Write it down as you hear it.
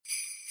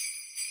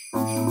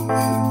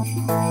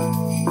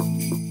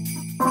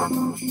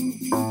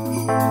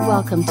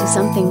Welcome to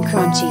Something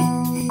Crunchy.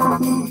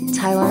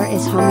 Tyler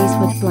is homies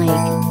with Blake.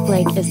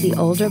 Blake is the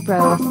older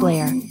bro of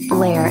Blair.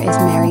 Blair is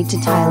married to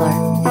Tyler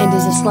and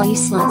is a slutty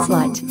slut.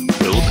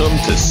 Welcome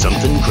to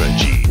Something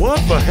Crunchy. What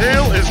the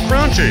hell is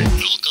crunchy?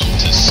 Welcome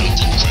to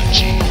Something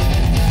Crunchy.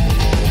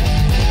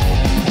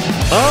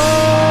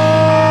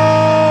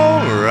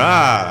 All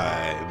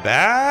right,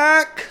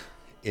 back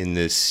in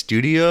the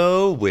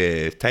studio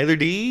with Tyler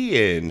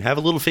D and Have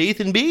a Little Faith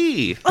in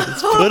B.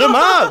 Let's put them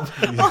up.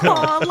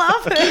 Oh, I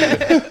love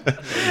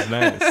it.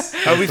 Nice.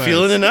 How are we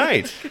feeling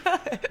tonight?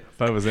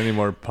 If I was any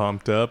more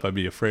pumped up, I'd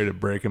be afraid of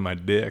breaking my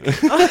dick.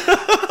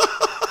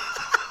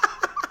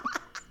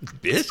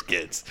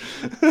 Biscuits.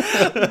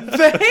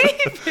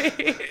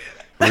 Baby.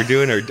 We're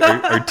doing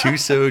our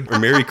two-so or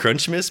Merry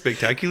Crunchmas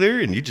spectacular,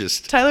 and you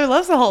just Tyler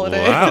loves the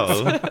holidays.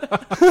 wow.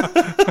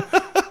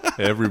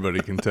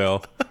 Everybody can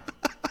tell.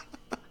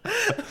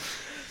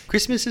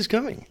 Christmas is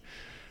coming.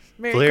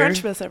 Merry Blair?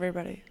 Crunchmas,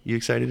 everybody. You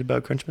excited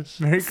about Crunchmas,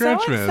 Merry So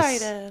Christmas.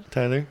 excited.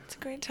 Tyler? It's a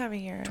great time of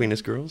year. Between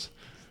us girls,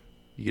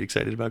 you get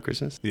excited about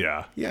Christmas?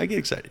 Yeah. Yeah, I get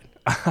excited.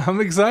 I'm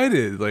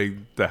excited. Like,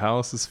 the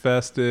house is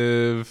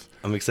festive.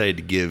 I'm excited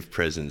to give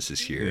presents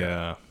this year.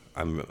 Yeah.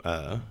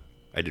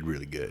 I did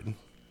really good.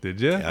 Did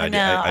you? I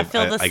know, I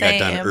feel the I got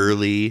done same.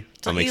 early.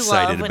 Don't I'm you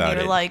excited love when about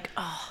you're it. like,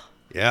 oh,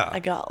 Yeah. I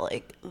got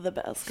like the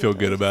best. Feel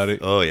good about it?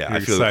 Oh, yeah, You're I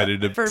feel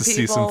excited For to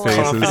see some people.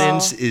 faces.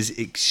 Confidence is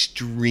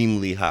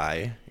extremely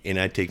high, and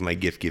I take my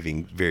gift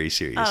giving very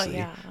seriously. Oh,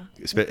 yeah.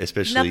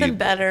 Especially Nothing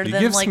better You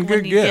than give like some when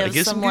good you gifts. give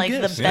Give some some good like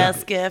gifts, the yeah.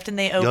 best gift and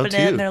they Y'all open it too.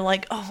 and they're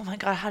like, oh my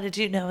God, how did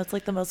you know? It's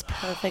like the most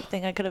perfect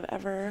thing I could have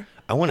ever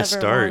I want to ever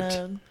start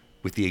wanted.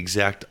 with the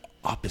exact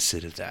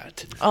opposite of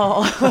that.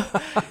 Oh,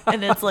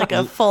 and it's like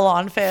a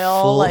full-on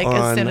fail, like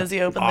as soon as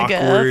you open the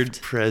awkward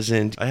gift.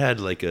 present. I had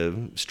like a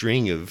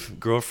string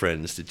of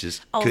girlfriends that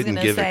just I was couldn't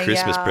gonna give say, a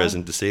Christmas yeah.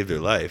 present to save their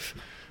life.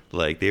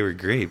 Like they were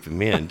great, but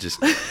man,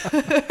 just not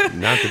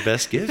the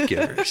best gift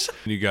givers.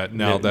 You got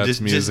Now No, That's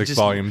just- Music just-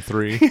 Volume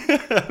 3.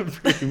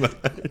 Pretty much.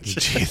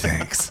 Gee,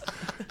 thanks.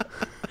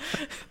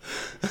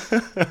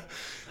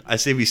 I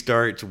say we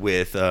start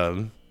with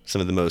some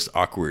of the most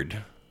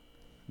awkward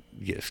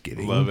gift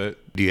giving. Love it.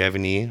 Do you have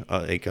any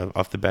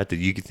off the bat that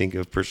you could think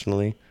of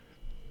personally?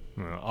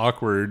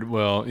 Awkward.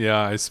 Well,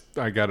 yeah,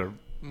 I got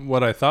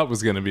what I thought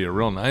was going to be a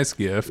real nice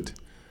gift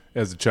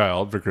as a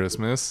child for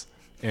Christmas.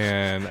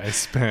 And I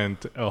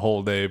spent a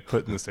whole day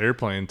putting this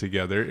airplane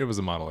together. It was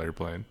a model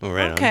airplane. Oh,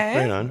 right Okay, on,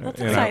 right on. that's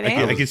And exciting.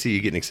 I can see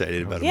you getting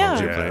excited about a Yeah.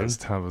 model Yeah, airplane.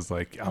 I was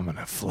like, I'm going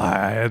to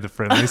fly at the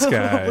friendly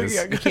skies.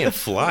 You can't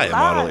fly a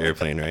model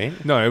airplane,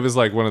 right? No, it was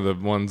like one of the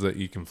ones that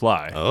you can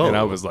fly. Oh. And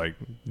I was like,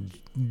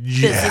 This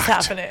is yeah.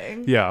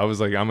 happening. Yeah, I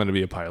was like, I'm going to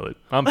be a pilot.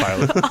 I'm a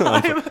pilot.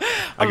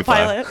 I'm a can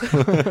fly. pilot. I can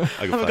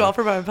I'm a fly.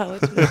 golfer, but I'm a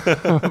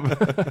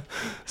pilot.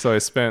 So I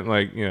spent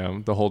like,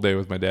 the whole day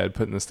with my dad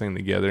putting this thing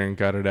together and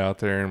got it out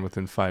there. And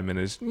within 5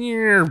 minutes,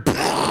 completely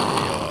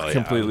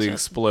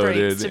Just exploded.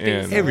 breaks to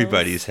And pieces.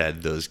 Everybody's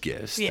had those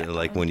gifts. Yeah. They're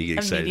like when you get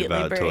excited Immediately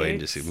about a toy and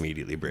breaks. just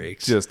immediately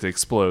breaks. just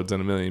explodes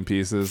in a million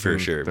pieces. For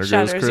and sure. There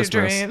Shatters goes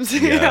your Christmas.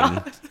 dreams.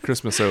 Yeah.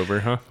 Christmas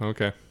over, huh?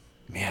 Okay.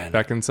 Man,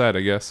 Back inside,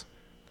 I guess.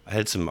 I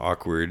had some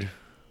awkward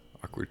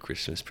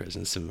Christmas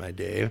presents in my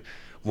day.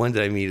 One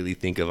that I immediately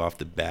think of off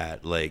the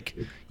bat, like,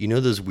 you know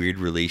those weird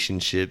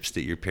relationships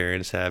that your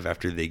parents have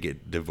after they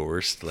get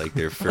divorced, like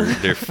their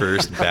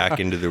first back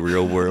into the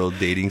real world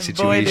dating Boy,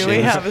 situation. do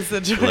we have a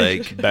situation.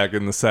 Like Back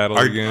in the saddle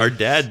again. our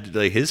dad,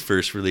 like his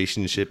first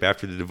relationship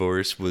after the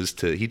divorce was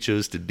he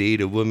chose to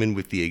date a woman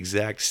with the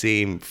exact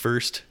same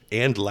first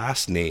and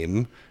last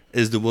name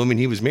as the woman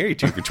he was married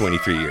to for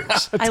 23 years.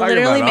 I Talk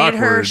literally about made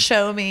her awkward.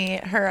 show me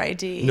her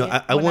ID. No,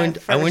 I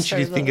want first you to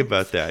started think this.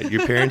 about that.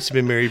 Your parents have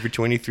been married for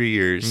 23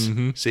 years.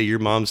 Say your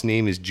mom's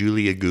name is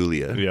Julia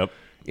Gulia. Yep.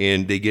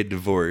 And they get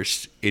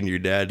divorced, and your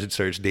dad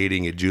starts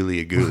dating a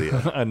Julia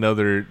Gulia.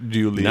 Another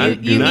Julie.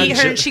 Not- You Not meet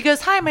her ju- and she goes,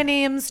 "Hi, my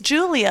name's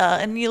Julia,"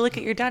 and you look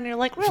at your dad and you're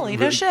like, "Really?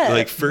 No shit."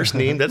 Like first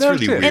name, that's No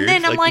really shit. weird. and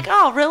then I'm like,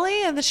 "Oh,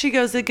 really?" And then she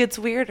goes, "It gets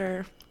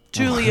weirder."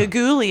 Julia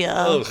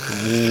Gulia.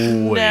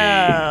 No.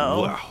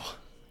 wow.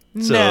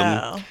 So,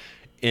 No.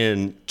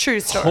 and True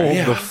story.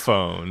 Hold the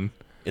phone.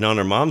 And on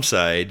her mom's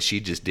side, she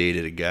just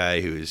dated a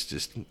guy who was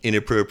just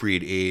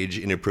inappropriate age,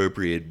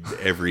 inappropriate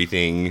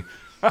everything.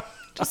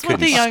 Just with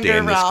Couldn't the younger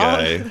stand this Ralph.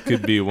 guy.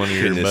 Could be one of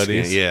your Couldn't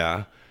buddies. stand-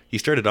 yeah. He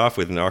started off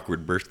with an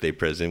awkward birthday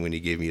present when he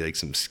gave me like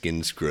some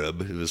skin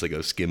scrub. It was like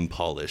a skin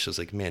polish. I was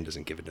like, man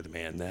doesn't give another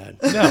man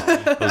that.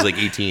 No. I was like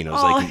 18. I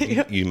was like,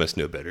 yeah. you must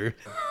know better.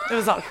 It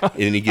was awkward.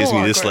 And then he gives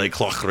me this awkward. like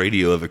clock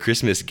radio of a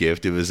Christmas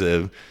gift. It was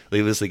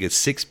like a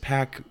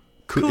 6-pack.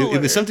 It Cooler.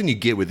 was something you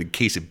get with a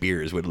case of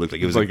beer is what it looked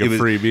like. It was Like a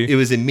freebie? It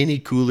was a mini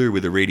cooler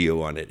with a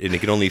radio on it, and it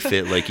could only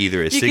fit like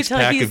either a You could tell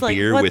 6-pack he's of like,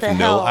 beer "What with the no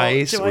hell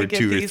ice do I or give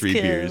 2 or these 3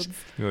 beers. kids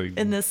Like,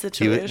 in this He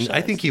situation? was,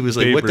 I think he was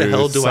like, Babe what the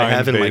hell Ruth do I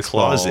have in signed my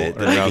baseball closet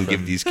that or I can nothing.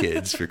 give these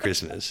kids for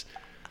Christmas?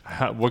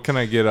 what can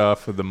I get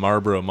off of the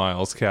Marlboro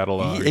Miles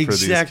catalog for these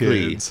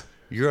Exactly. kids?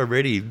 You're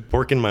already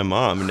porking my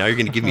mom, and now you're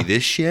gonna give me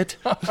this shit.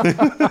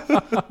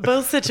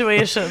 Both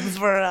situations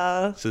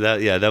were So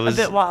that was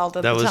bit wild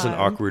at that the was an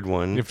time. awkward You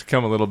one. have to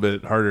come a little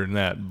bit harder than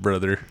that,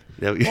 brother.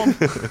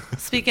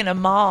 Speaking of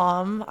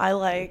mom, I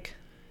like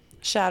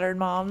shattered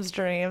mom's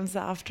dreams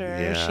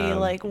after she Yeah.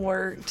 like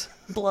worked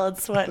blood,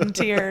 sweat, and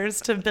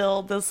tears to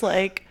build this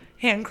like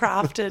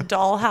handcrafted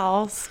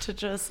dollhouse to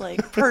just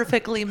like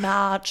perfectly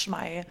match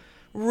my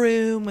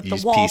room with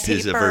Use the wallpaper.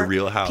 pieces of her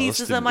real house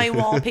Pieces to- of my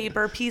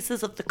wallpaper,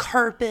 pieces of the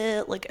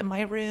carpet, like in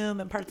my room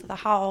and parts of the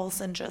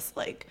house, and just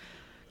like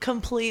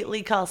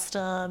completely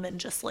custom, and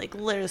just like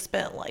literally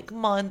spent like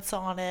months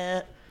on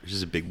it.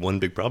 There's just one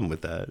big problem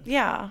with that.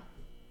 Yeah.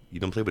 You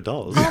don't play with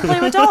dolls. I don't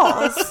play with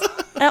dolls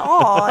at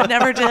all. I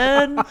never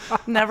did.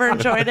 Never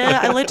enjoyed it.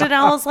 I looked at it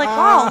and I was like,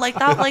 wow, like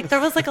that, like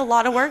there was like a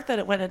lot of work that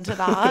it went into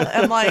that.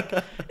 And like,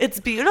 it's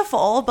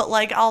beautiful, but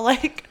like, I'll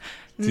like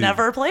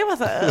never play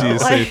with it. Do you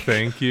say like,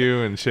 thank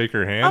you and shake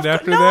her hand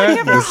after no, that? I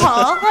give her a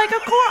hug. Like,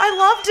 of course,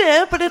 I loved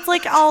it, but it's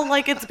like, I'll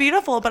like, it's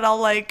beautiful, but I'll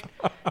like,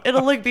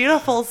 it'll look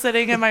beautiful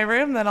sitting in my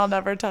room, then I'll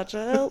never touch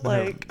it.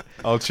 Like,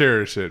 I'll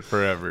cherish it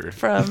forever.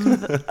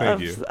 from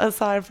you.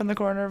 aside from the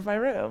corner of my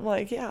room.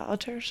 Like, yeah, I'll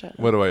cherish it.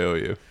 What do I owe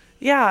you?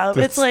 Yeah,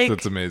 it's like,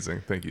 That's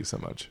amazing. Thank you so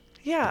much.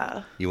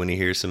 yeah. You want to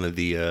hear some of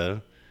the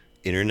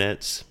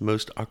internet's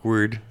most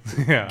awkward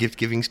Yeah. gift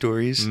giving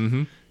stories?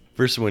 Mm-hmm.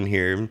 First one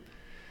here.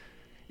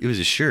 It was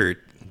a shirt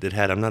that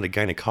had, I'm not a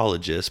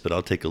gynecologist, but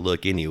I'll take a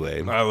look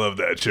anyway. I love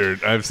that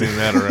shirt. I've seen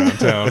that around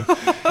town.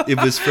 It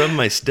was from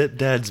my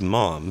stepdad's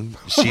mom.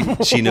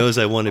 She knows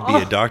I want to be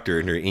a doctor,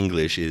 and her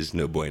English is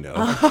no bueno.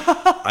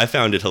 I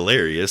found it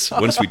hilarious.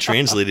 Once we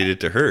translated it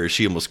to her,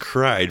 she almost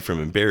cried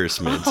from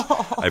embarrassment.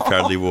 I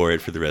proudly wore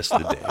it for the rest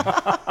of the day.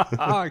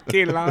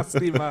 Que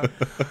lástima.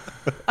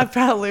 I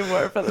probably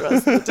wore it for the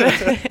rest of the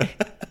day.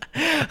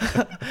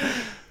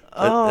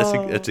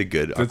 That's a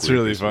good. That's awkward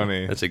really Christmas one.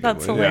 funny. That's a good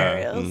That's one.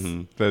 hilarious.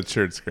 Mm-hmm. That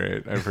shirt's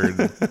great. I've heard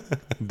a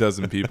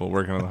dozen people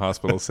working in the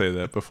hospital say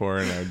that before,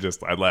 and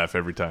I laugh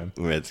every time.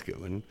 That's a good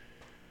one.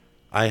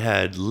 I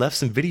had left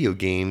some video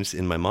games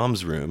in my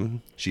mom's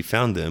room. She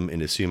found them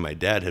and assumed my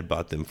dad had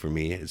bought them for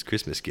me as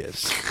Christmas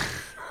gifts.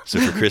 So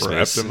for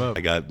Christmas, them up.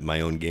 I got my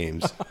own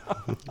games.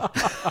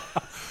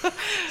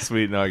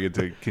 Sweet, now I get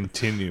to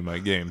continue my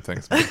game.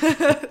 Thanks, man.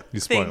 You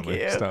spoiled Thank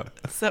me. you Stop.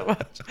 so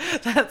much.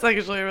 That's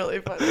actually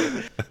really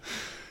funny.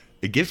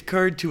 A gift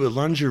card to a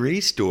lingerie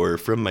store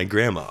from my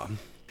grandma.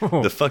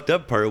 The fucked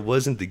up part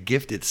wasn't the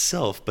gift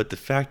itself, but the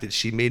fact that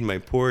she made my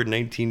poor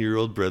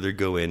 19-year-old brother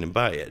go in and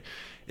buy it.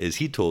 As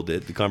he told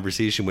it, the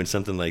conversation went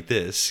something like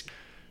this.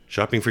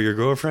 Shopping for your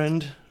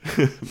girlfriend?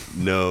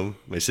 No,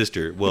 my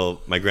sister.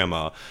 Well, my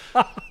grandma.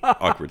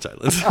 Awkward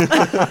silence.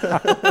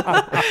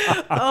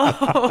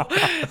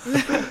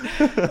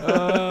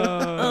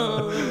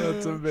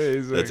 That's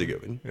amazing. That's a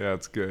good one. Yeah,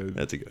 it's good.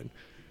 That's a good one.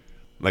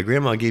 My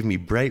grandma gave me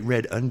bright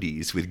red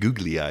undies with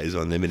googly eyes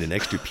on them and an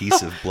extra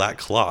piece of black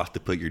cloth to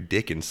put your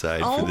dick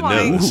inside Oh for the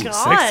my nose.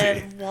 god!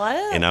 sexy.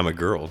 What? And I'm a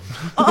girl.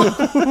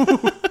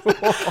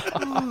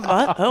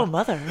 What? Oh,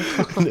 mother!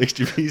 An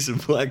extra piece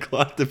of black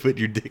cloth to put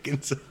your dick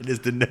inside is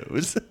the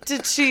nose.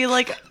 Did she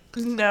like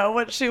know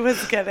what she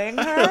was getting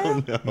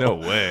her? No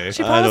way.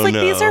 She probably was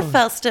don't like, "These are know.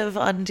 festive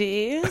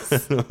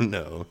undies." Oh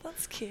no.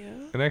 That's cute.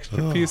 An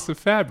extra piece of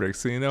fabric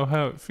so you know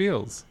how it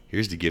feels.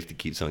 Here's the gift that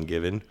keeps on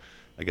giving.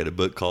 I got a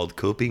book called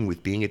Coping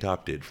with Being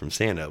Adopted from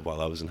Santa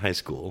while I was in high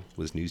school.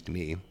 Was news to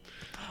me.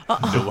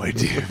 No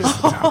idea. It was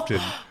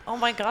adopted. Oh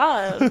my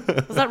god!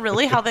 Was that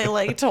really how they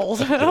like told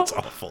him? That's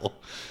awful.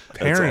 That's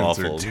Parents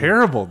awful. are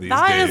terrible these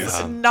That days.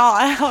 is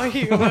not how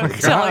you would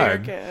tell your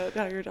God. kid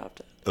how you're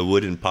adopted. A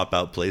wooden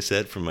pop-out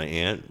playset from my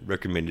aunt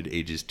recommended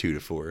ages 2 to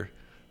 4.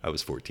 I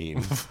was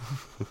 14.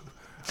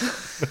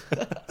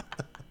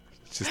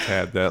 Just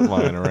had that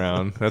lying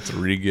around. That's a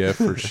re-gift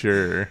for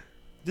sure.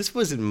 This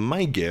wasn't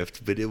my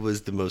gift, but it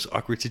was the most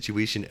awkward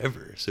situation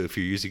ever. So a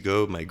few years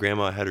ago, my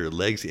grandma had her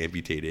legs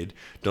amputated.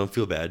 Don't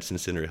feel bad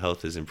since then her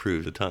health has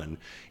improved a ton.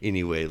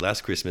 Anyway,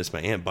 last Christmas,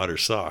 my aunt bought her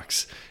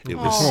socks. It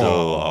was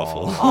so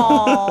awful.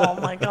 Oh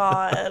my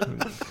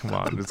god! Come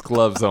on, it's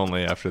gloves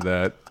only after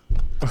that.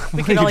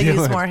 We can all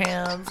use more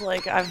hands.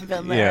 Like I've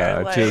been there.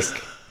 Yeah, like, just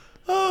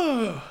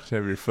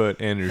have your foot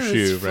and your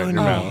shoe right in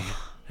your funny. mouth.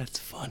 That's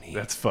funny.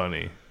 That's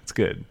funny. It's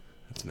good.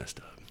 That's messed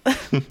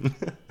up.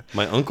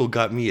 My uncle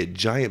got me a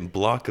giant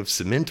block of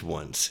cement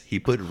once. He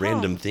put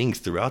random things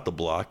throughout the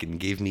block and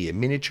gave me a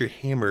miniature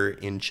hammer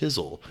and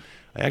chisel.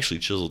 I actually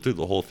chiseled through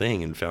the whole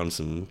thing and found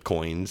some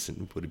coins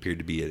and what appeared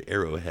to be an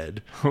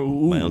arrowhead.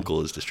 Ooh. My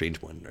uncle is the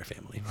strange one in our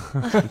family.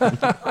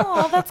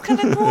 oh, that's kind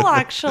of cool,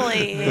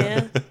 actually.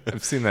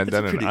 I've seen that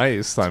done pretty- in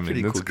ice. I it's a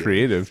pretty mean, it's cool game.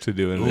 creative to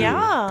do in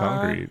Yeah.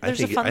 concrete. There's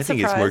a fun I think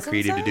it's more surprise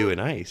creative to do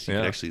inside? in ice. You Yeah.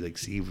 can actually like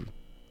see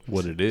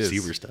What it is. See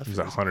where stuff There's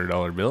a is.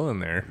 $100 bill in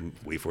there.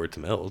 wait for it to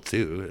melt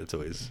too. It's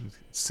always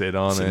Sit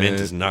on cement it.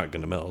 is not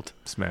going to melt.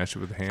 Smash it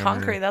with a hammer.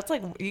 Concrete. That's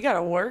like you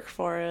gotta work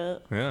for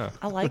it. Yeah.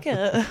 I like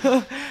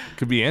it.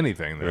 Could be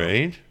anything though.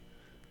 Right?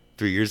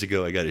 3 years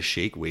ago, I got a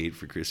shake weight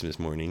for Christmas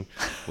morning.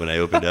 When I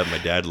opened up, my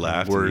dad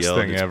laughed and Worst yelled,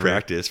 thing "It's ever."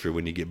 practice for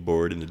when you get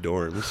bored in the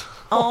dorms,"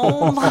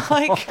 Oh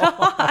my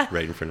god.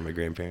 right in front of my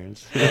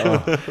grandparents.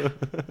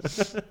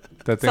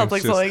 That Sounds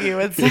like thing's just, something you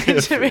would say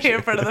to me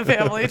in front of the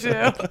family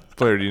too.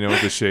 Blair, do you know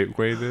what the shake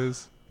weight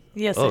is?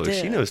 Yes, I Oh, do.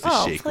 she knows the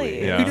Oh, shake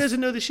weight. please. Yeah. Who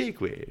doesn't know the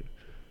shake weight?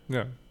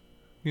 Yeah.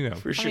 You know.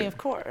 For I sure. mean, of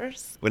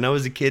course. When I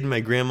was a kid,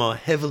 my grandma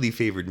heavily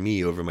favored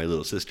me over my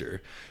little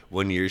sister.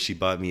 One year, she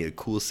bought me a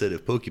cool set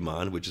of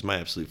Pokemon, which is my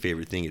absolute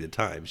favorite thing at the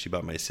time. She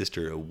bought my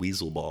sister a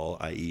Weasel Ball,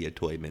 i.e. a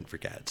toy meant for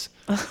cats.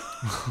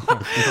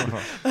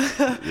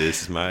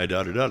 This is my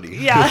daughter, Dottie.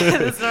 Yeah,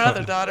 it's our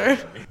other daughter.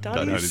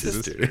 Dottie's Dottie's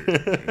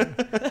sister.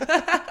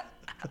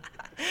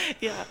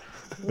 Yeah.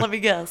 Let me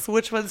guess.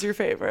 Which one's your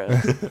favorite?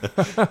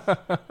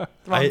 The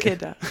wrong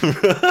kid now.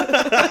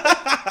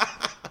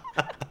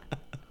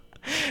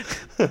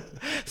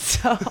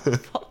 So,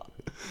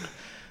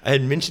 I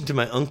had mentioned to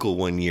my uncle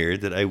one year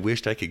that I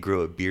wished I could grow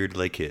a beard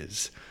like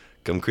his.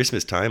 Come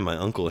Christmas time, my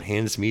uncle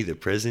hands me the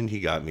present he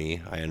got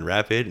me. I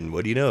unwrap it, and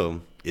what do you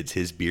know? It's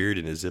his beard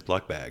in a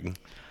Ziploc bag.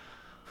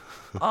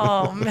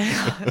 oh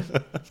man.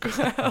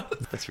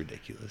 That's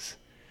ridiculous.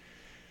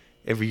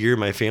 Every year,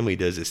 my family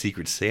does a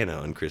Secret Santa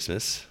on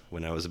Christmas.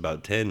 When I was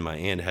about 10, my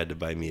aunt had to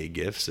buy me a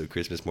gift, so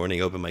Christmas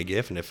morning, I open my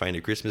gift and I find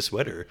a Christmas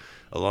sweater,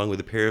 along with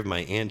a pair of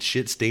my aunt's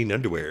shit-stained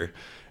underwear.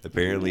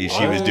 Apparently,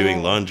 she was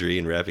doing laundry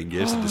and wrapping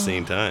gifts at the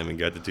same time and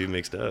got the two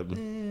mixed up.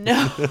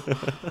 No.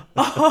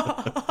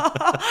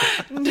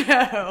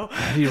 No.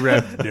 How do you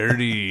wrap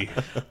dirty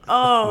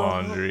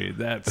laundry?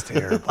 That's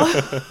terrible.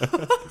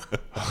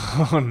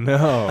 Oh,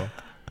 no.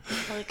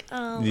 Like,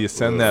 Do you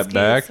send that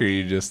back, or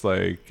you just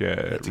like,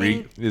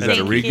 is that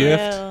a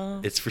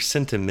re-gift? It's for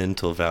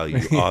sentimental value,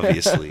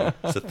 obviously.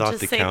 It's the thought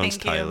Just that say counts,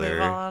 thank you and move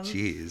Tyler. on.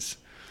 Jeez.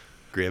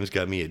 Graham's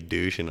got me a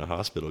douche in a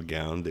hospital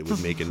gown that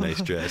would make a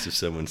nice dress if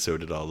someone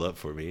sewed it all up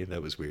for me.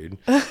 That was weird.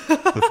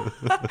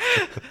 I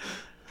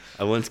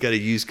once got a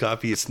used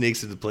copy of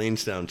Snakes of the Plain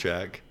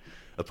soundtrack.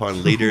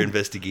 Upon later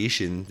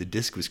investigation, the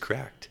disc was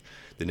cracked.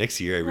 The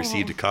next year, I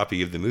received a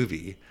copy of the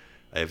movie.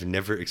 I have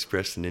never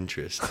expressed an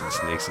interest in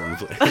Snakes of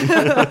the Plain.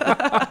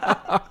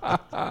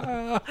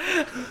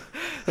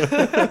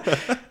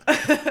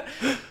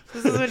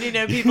 This is when you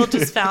know people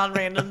just found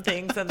random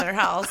things in their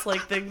house,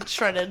 like the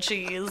shredded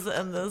cheese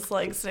and this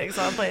like snakes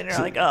on a plane. And you're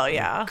like, oh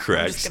yeah, I'm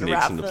Cracked just gonna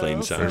Snakes wrap in the Plain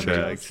this.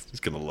 soundtrack. He's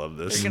going to love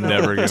this. You're gonna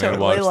Never gonna totally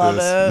watch love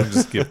this. it.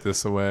 Just give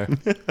this away.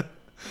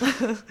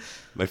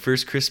 My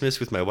first Christmas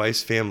with my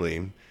wife's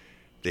family,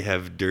 they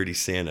have Dirty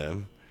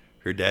Santa.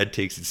 Her dad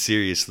takes it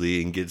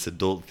seriously and gets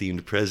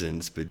adult-themed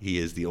presents, but he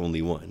is the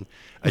only one.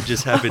 I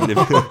just happened to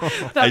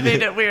That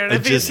made it weird I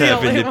if he's just the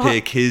happened only to one.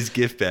 pick his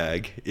gift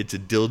bag. It's a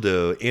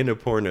dildo and a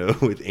porno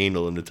with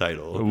anal in the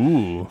title.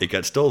 Ooh. It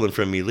got stolen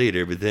from me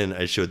later, but then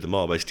I showed them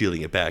all by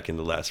stealing it back in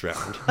the last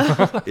round.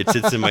 It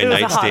sits in my It was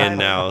a hot nightstand item.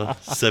 now,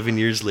 7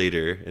 years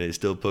later, and I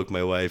still poke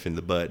my wife in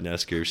the butt and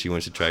ask her if she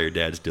wants to try her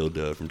dad's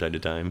dildo from time to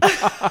time.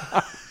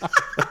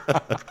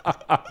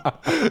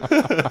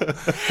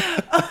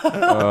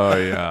 Oh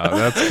yeah,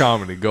 that's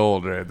comedy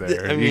gold right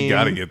there. I mean, you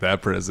got to get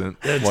that present.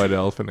 White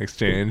Elephant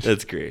Exchange.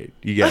 That's great.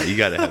 You got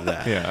to have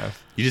that. Yeah.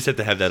 You just have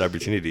to have that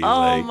opportunity. Oh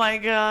like, my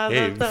god,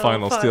 hey, that's so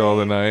Final funny. steal of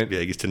the night. be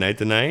like, it's tonight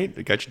the night.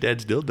 I got your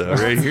dad's dildo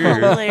right here.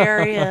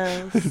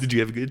 Hilarious. Did you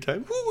have a good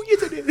time? Ooh,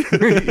 yes, I did.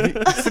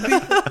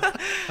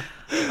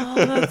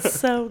 Oh, that's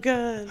so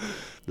good.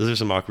 Those are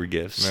some awkward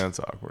gifts. That's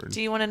awkward.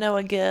 Do you want to know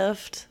a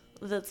gift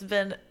that's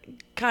been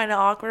kind of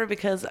awkward?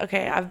 Because,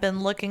 okay, I've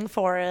been looking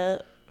for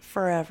it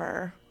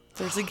forever.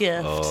 There's a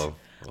gift. Oh,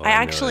 I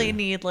actually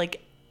need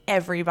like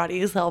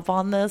everybody's help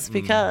on this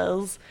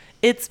because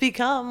it's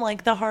become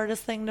like the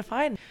hardest thing to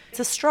find. It's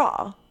a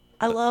straw.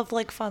 I love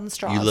like fun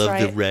straws. You love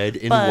right? the red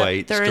and But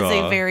white There is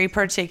straw a very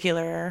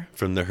particular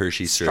from the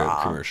Hershey syrup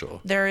straw.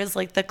 commercial. There is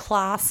like the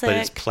classic But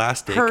it's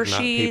plastic, not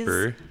Hershey's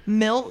paper.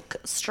 milk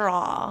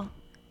straw.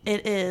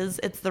 It is.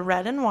 It's the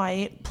red and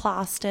white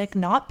plastic,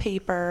 not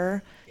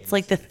paper. It's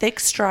like the thick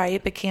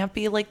stripe. It can't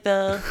be like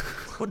the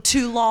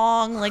too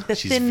long, like the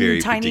She's thin,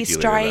 very tiny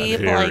particular about it. stripe.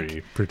 Very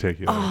Like,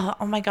 particular.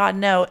 oh my God,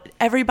 no.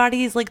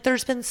 Everybody's like,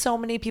 there's been so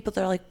many people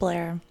that are like,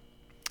 Blair,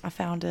 I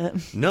found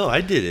it. No,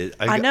 I did it.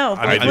 I know,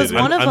 but it was did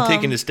it. one of them. I'm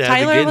taking a stab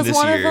Tyler again was this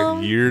one of year.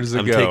 them. Years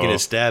ago, I'm taking a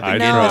stab I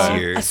again tried. this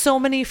year. So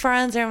many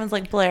friends, everyone's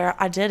like, Blair,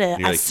 I did it.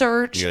 You're I like-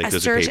 searched, you're like, I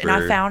 "Those are searched, and I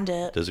paper. found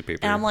it. Those are paper."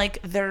 And I'm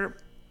like, they're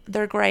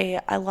great.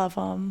 I love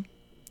them.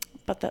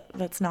 But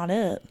that's not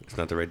it. It's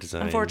not the right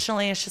design.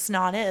 Unfortunately, it's just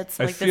not it. It's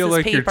I like feel this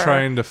is like you're paper,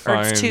 trying to or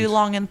it's too find-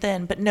 long and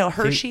thin. But no,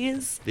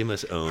 Hershey's. They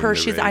must own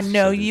Hershey's. the I rights to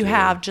know something you to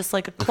have it. just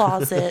like a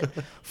closet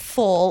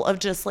full of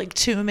just like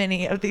too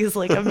many of these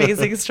like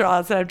amazing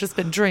straws that I've just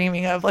been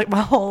dreaming of like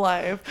my whole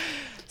life.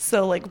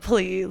 So like,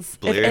 please,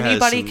 Blair if has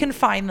anybody some- can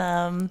find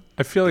them,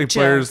 I feel like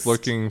Blair's Just-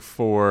 looking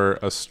for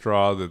a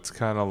straw that's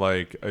kind of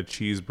like a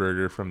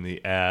cheeseburger from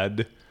the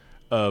ad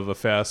of a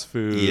fast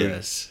food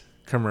Yes.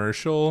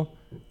 commercial,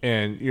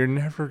 and you're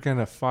never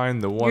gonna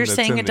find the one you're that's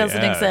saying in it the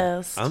doesn't ad.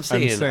 exist. I'm I'm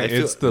saying, saying I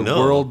feel, it's the no.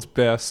 world's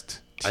best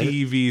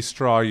TV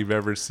straw you've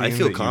ever seen. I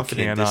feel that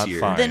confident you this cannot year.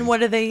 Find. Then what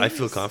do they use? I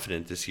feel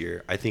confident this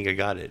year. I think I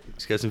got it.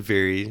 It's got some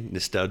very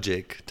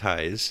nostalgic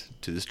ties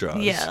to the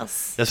straws.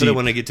 Yes. That's what I Deep.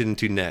 want to get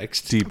into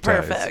next. Deep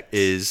ties. Perfect.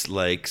 Is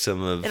like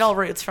some of It all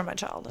roots from my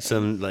childhood.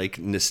 some like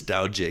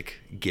nostalgic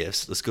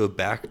gifts. Let's go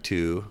back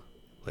to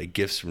like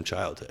gifts from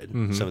childhood.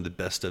 Mm-hmm. Some of the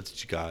best stuff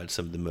that you got.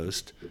 Some of the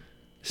most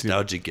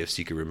nostalgic gifts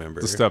you can remember.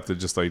 The stuff that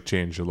just like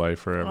changed your life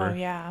forever. Oh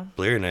yeah.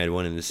 Blair and I had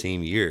one in the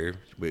same year.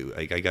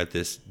 Like I got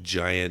this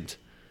giant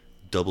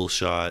double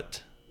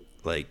shot.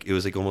 Like it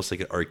was like almost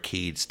like an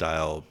arcade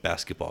style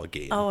basketball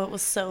game. Oh, it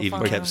was so Even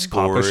fun. kept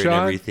score and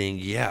Papa-Shot? everything.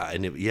 Yeah,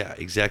 and yeah,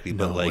 exactly.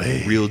 But like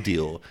real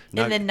deal. In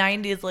Not the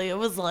 90s, like it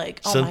was like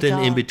oh something my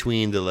God. in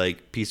between the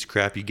like piece of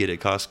crap you get at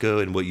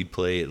Costco and what you'd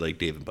play at like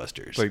Dave and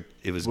Buster's. Like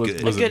it was Was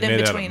good. it good in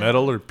made out of between.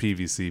 metal or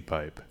PVC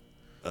pipe?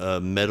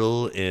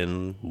 Metal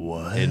and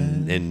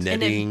and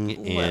netting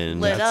and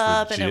and lit That's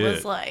up, and it legit.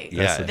 was like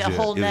Yeah, the legit.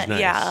 whole It was net. nice.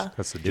 Yeah.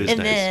 That's it was legit. And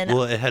nice. then-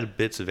 Well, it had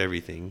bits of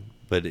everything.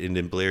 But and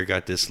then Blair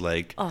got this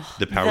like Oh,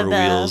 the Power the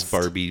Wheels best.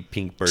 Barbie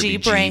pink Barbie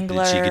Jeep Jeep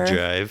Wrangler. that she could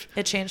drive.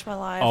 It changed my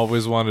life.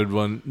 Always wanted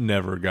one,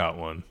 never got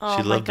one. Oh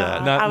She my loved that.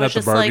 God. Not I was not the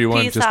just Barbie like,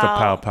 one, peace just the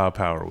out.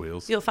 Power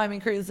Wheels. You'll find me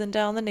cruising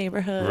down the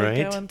neighborhood,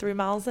 Right. going 3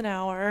 miles an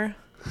hour,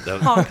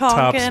 That- honk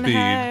Top honking. speed,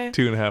 Hey.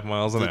 2.5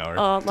 miles an hour.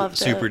 Oh, loved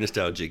super it.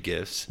 nostalgic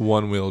gifts,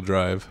 One wheel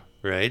drive.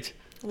 right?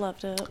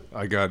 Loved it.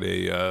 I got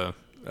a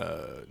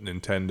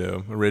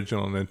Nintendo,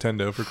 original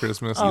Nintendo for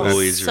Christmas. Oh, and that-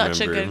 always such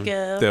a remember good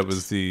gift. that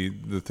was the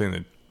thing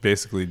that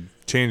basically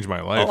changed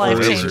my life. Life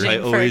forever. changing. I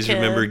for a always kid.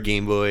 remember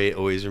Game Boy.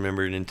 Always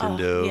remember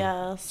Nintendo. Oh,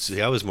 yes.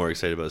 See, I was more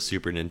excited about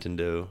Super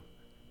Nintendo.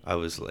 I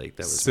was like,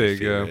 that was my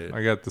Sega. favorite.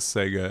 I got the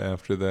Sega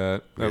after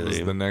that. That was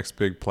Really? the next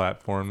big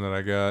platform that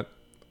I got.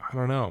 I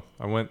don't know.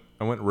 I went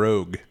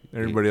Rogue.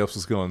 Everybody else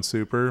was going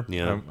Super.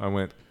 Yeah. I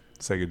went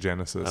Sega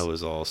Genesis. I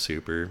was all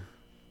Super.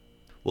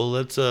 Well,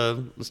 let's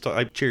talk.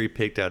 I cherry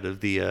picked out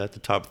of the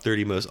top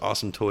 30 most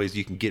awesome toys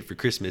you can get for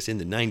Christmas in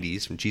the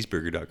 90s from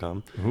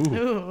Cheeseburger.com. Ooh,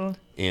 Ooh.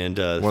 And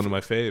one of my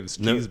faves,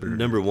 cheeseburger.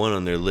 number one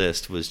on their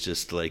list was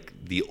just like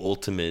the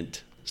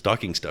ultimate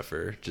stocking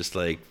stuffer. Just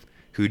like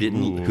who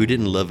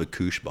didn't love a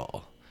koosh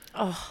ball?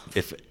 Oh,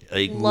 If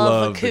like love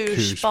Love a the koosh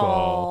koosh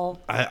ball.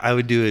 ball. I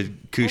would do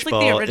a koosh like the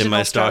ball in original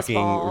my stress stocking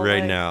ball, right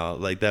like- now.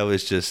 Like that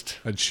was just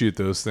I'd shoot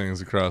those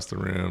things across the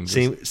room.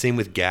 Just- same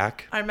with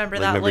GAC. I remember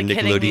that like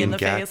hitting me in the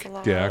face a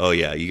lot. GAC. Oh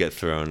yeah, you got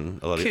thrown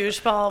a lot of Koosh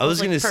ball I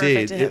was, was gonna like, say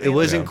perfect to hit it me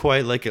wasn't with.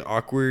 quite like an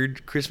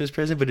awkward Christmas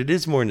present, but it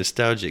is more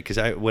nostalgic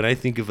because when I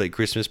think of like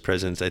Christmas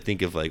presents, I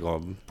think of like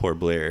poor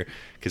Blair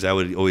because I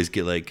would always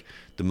get like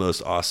the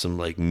most awesome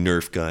like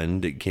Nerf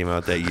gun that came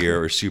out that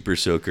year or Super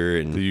Soaker,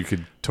 that and you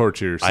could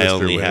torture your sister I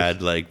only with.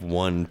 had like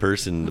one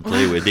person to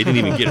play with. They didn't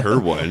even get her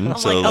one, I'm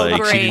so like,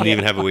 oh, like she didn't great.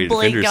 even have a way to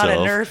Blake defend got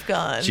herself. a Nerf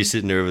gun. She's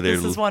sitting over there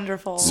This is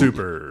wonderful.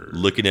 Super.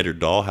 looking at her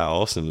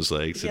dollhouse and was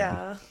like,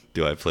 Yeah.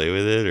 do I play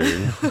with it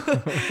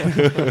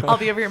or? I'll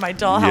be over here in my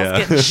dollhouse Yeah.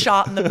 getting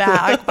shot in the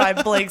back by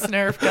Blake's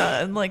Nerf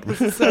gun. Like,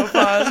 this is so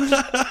fun.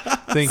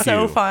 Thank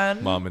So you,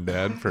 fun. Mom and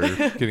Dad, for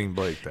getting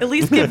Blake that. At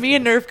least give me a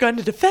Nerf gun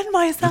to defend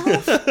myself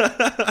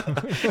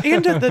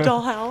and at the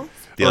dollhouse.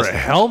 They or also- a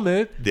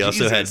helmet. They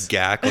also had Jesus.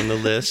 GAC on the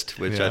list,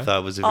 which I Yeah.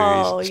 thought was a very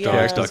Oh, strong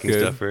yes. stocking Good.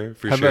 stuffer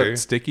for How sure. about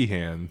Sticky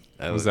Hand?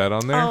 I Was would- that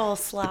on there? Oh,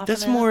 slapping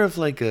That's it. more of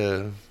like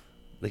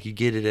like you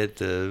get it at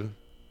the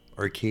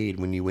arcade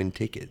when you win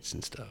tickets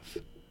and stuff.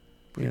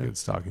 Pretty Yeah. good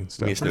stocking I mean,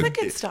 stuff. it's That's no, a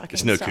good stocking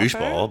it's no koosh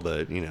stuffer. ball,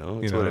 but you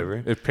know, it's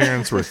whatever. If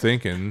parents were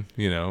thinking,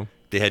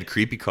 They had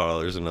creepy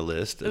collars on the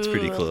list. That's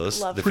pretty Ooh,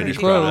 close. love The creepy finished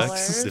collars.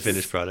 product. The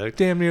finished product.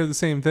 damn near the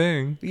same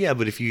thing. Yeah,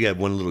 but if you had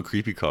one little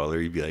creepy collar,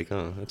 you'd be like,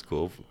 oh, that's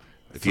cool.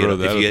 If Throw you,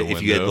 that if, you out had, the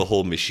if you had window. the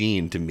whole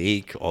machine to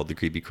make all the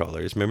creepy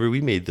collars, remember we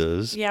made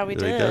those? Yeah, we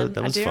Like, did.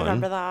 That was I do fun.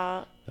 remember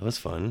that. That was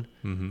fun.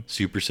 Mm-hmm.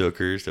 Super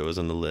Soakers, that was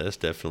on the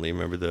list. Definitely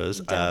remember those.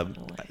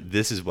 Definitely.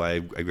 This is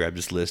why I grabbed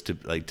this list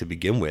to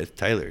begin with.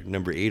 Tyler,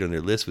 number 8 on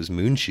their list was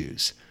Moon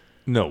Shoes.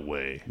 No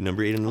way.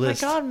 Number 8 on the Oh my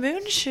list. God,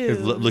 moon shoes.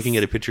 Looking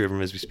at a picture of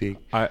him as we speak.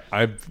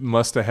 I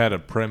must have had a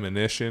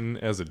premonition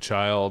as a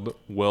child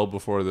well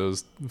before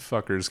those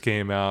fuckers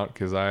came out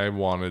because I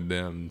wanted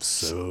them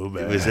so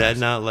bad. Was that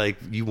not like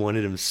you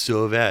wanted him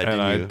so bad?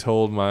 And I didn't you?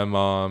 told my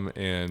mom,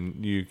 and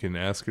you can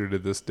ask her to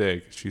this day,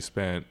 'cause she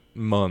spent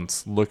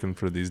months looking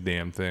for these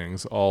damn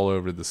things all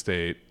over the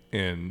state.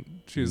 And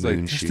she was like,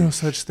 Moon there's no shoes.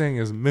 such thing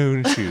as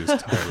moon shoes,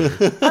 Tyler.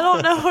 I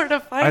don't know where to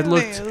find I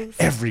looked these.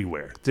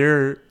 everywhere.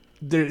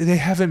 They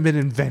haven't been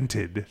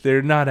invented.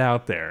 They're not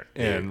out there.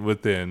 And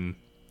within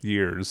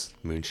years,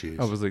 Moon Shoes.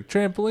 I was like,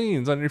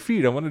 trampolines on your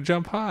feet. I want to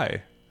jump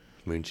high.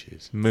 Moon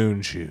Shoes.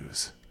 Moon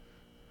shoes.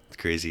 It's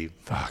crazy.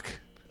 Fuck.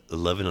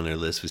 11 on their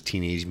list was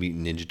Teenage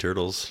Mutant Ninja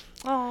Turtles.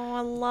 Oh,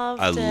 I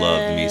loved I it.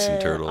 loved me some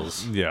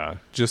turtles. Yeah,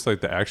 just like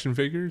the action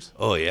figures.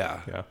 Oh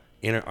yeah. Yeah.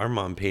 And our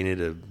mom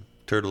painted a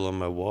turtle on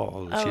my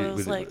wall. Oh, She- it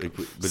was, like,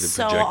 with a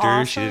so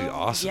projector. She did it awesome.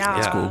 awesome. Yeah.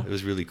 That's cool. It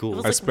was really cool. It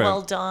was I like spent-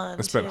 well done.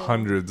 I spent too.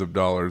 hundreds of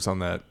dollars on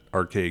that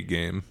arcade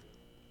game.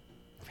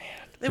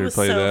 It you was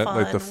play so that? fun.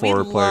 Like the We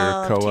 4-player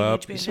loved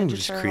co-op? Teenage Some Mutant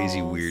just Ninja crazy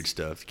Turtles. weird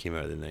stuff that came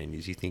out of the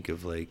 90s. You think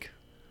of like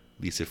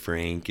Lisa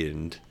Frank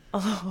and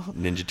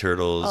Ninja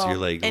Turtles. You're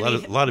like a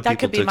lot of that people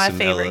could be took my some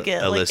favorite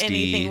gift. Like LSD.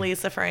 anything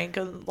Lisa Frank,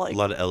 like A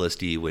lot of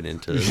LSD went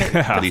into Puts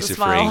Lisa a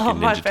smile Frank on and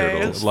my Ninja face.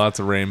 Turtles. Lots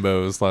of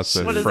rainbows, lots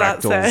of what does that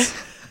fractals. say?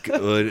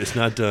 Good. It's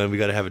not done. We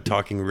got to have a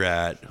talking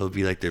rat. He'll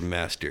be like their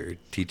master,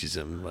 teaches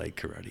them like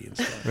karate and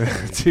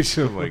stuff. Teach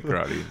them like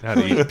karate, how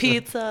to eat.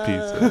 Pizza.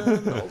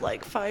 Pizza. They'll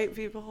like fight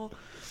people.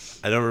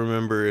 I don't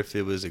remember if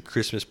it was a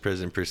Christmas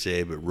present per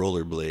se, but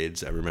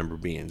rollerblades. I remember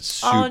being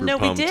super Oh no,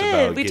 we pumped did.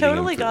 about We getting them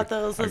totally for- got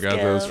those. I As got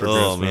those for gifts.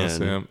 Oh, Christmas.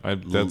 man. Yeah.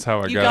 That's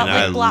how I You got got them.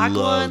 And like I black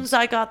loved- ones.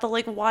 I got the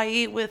like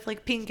white with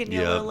like pink and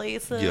yellow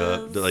laces.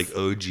 Yeah, the like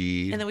OG.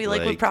 And then we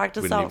like would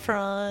practice when out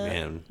front.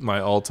 Man, My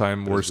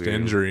all-time was worst weird.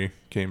 injury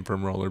came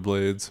from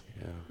rollerblades.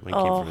 yeah, mine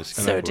came Oh, from a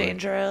so skateboard.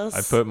 dangerous.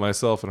 I put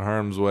myself in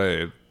harm's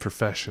way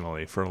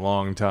professionally for a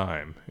long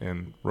time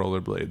in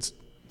rollerblades.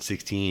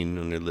 16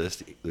 on their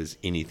list was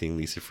anything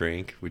Lisa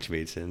Frank, which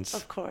made sense.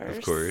 Of course.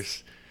 Of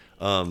course.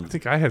 I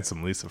think I had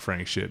some Lisa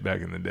Frank shit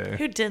back in the day.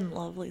 Who didn't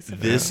love Lisa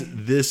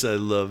Frank? This I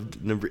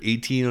loved. Number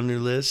 18 on their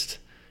list,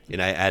 and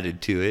I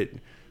added to it.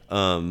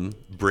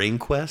 Brain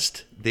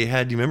Quest. They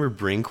had. Do you remember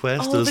Brain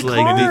Quest? Oh, Those the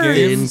like cards.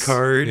 thin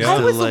cards. Yeah. I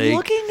to, was like,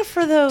 looking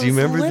for those. Do you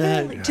remember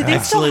literally. that? Do they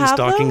still Excellent have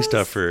stocking those?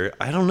 stuffer.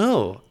 I don't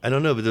know, but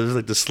there was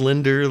like the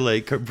slender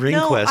like Brain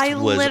No, Quest I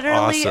was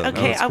literally. awesome.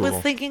 Okay, That's I was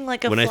cool. thinking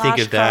like a When I think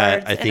of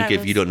that, I think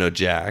if you don't know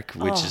Jack,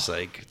 which Oh, is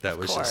like that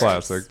was of just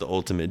course. Classic. the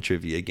ultimate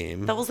trivia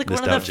game. That was like one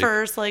of the Nostalgic.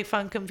 first like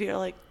fun computer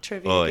like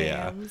trivia Oh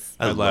yeah, games.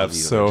 I love laughed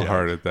You Don't so Know Jack.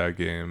 hard at that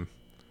game.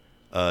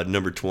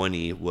 Number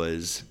 20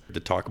 was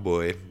the Talk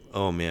Boy.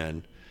 Oh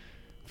man,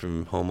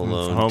 from Home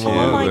Alone. Home to Oh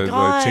Alone my that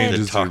God. like,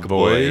 changes The your Talk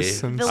Boy.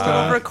 voice and The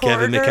stuff. little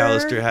Kevin recorder,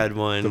 McAllister had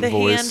one. the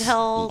voice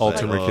handheld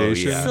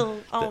altercation. Oh, yeah. So,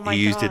 oh my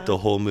he used God. it the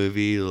whole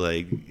movie.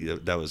 Like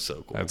that was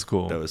so cool. That's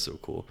cool. That was so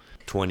cool.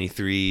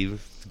 23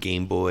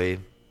 Game Boy.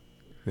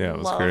 Yeah, it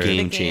was Love great. The Game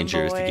Game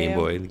changers. The Game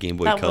Boy. Boy. The Game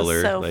Boy That was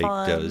Color. so like that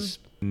fun. was.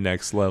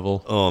 Next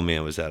level. Oh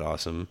man, was that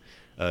awesome.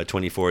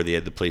 24, they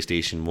had the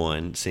PlayStation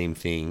 1, same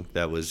thing.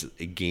 That was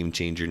a game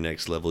changer,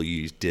 next level. You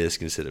used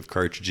disc instead of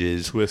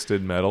cartridges.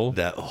 Twisted Metal.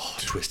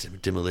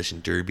 Twisted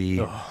Demolition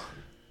Derby,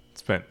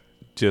 Spent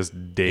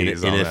just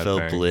days on that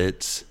NFL thing.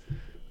 Blitz.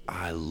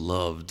 I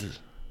loved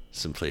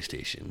some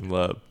PlayStation.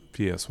 Love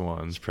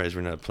PS1 Surprised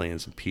we're not playing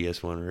some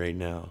PS1 right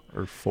now.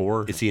 or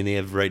 4. See, and they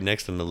have right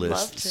next on the Love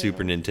list to.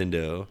 Super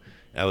Nintendo.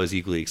 I was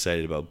equally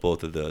excited about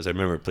both of those. I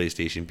remember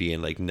PlayStation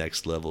being like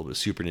next level, but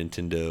Super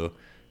Nintendo,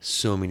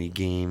 so many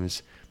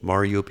games.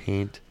 Mario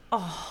Paint.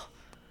 Oh,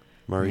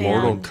 Mario Man.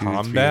 Mortal 1, 2, 3,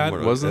 Kombat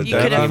Mortal- wasn't you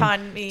that could have on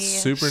found me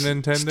Super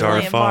Nintendo? Star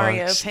Playing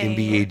Mario Fox, Paint.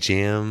 NBA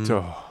Jam.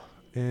 Oh,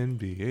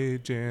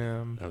 NBA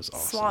Jam. That was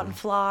awesome. swatting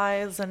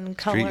flies and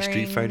coloring.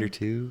 Street Fighter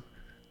 2.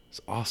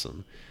 It's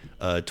awesome.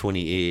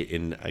 28,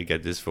 and I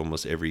got this for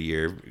almost every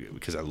year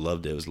because I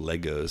loved it. It was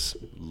Legos.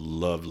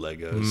 Loved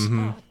Legos.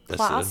 Oh, That's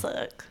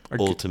classic.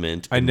 the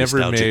ultimate. I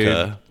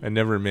nostalgica.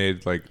 never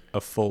made like a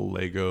full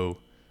Lego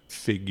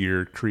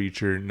figure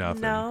creature,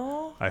 nothing.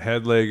 No. I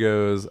had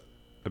Legos.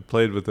 I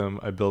played with them.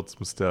 I built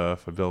some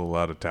stuff. I built a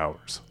lot of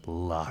towers.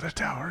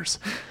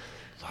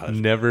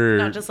 Never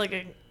Not just like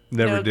a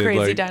Never no did, crazy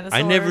like- dinosaurs.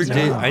 I never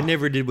did. or- I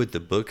never did what the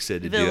book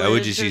said to do. I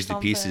would Village just or use the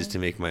pieces something. to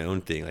make my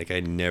own thing. Like I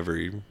never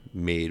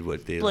made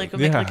what they like like,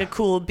 make Yeah. like a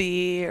cool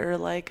bee or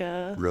like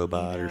a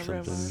Robot or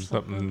robot something.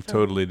 something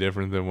totally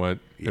different than what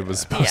it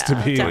was Yeah. supposed Yeah,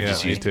 to be. definitely.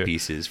 just me use the too.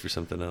 pieces for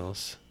something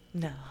else.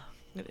 No, I'm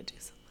gonna do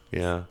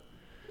something. Yeah.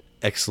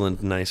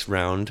 Excellent, nice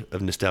round of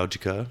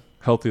nostalgica.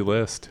 Healthy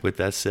list. With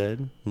that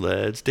said,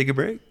 let's take a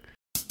break.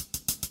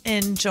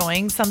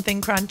 Enjoying something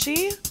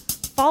crunchy?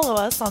 Follow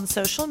us on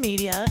social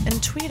media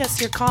and tweet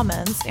us your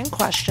comments and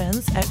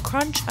questions at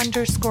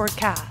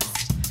crunch_cast.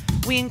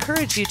 We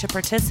encourage you to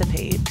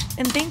participate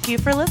and thank you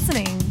for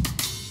listening.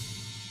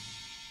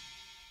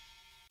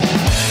 We're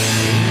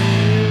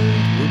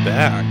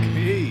back.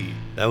 Hey.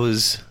 That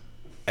was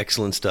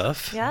excellent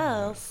stuff.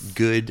 Yes.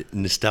 Good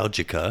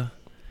nostalgica.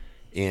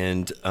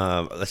 And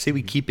let's say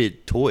we keep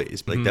it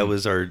toys. Like that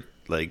was our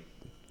like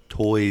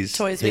toys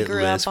Toys we hit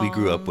grew up list we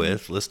grew up on.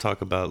 with. Let's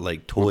talk about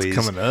like toys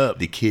coming up?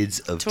 the kids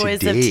of Toys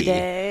today, of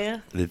today.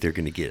 that they're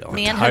gonna get on.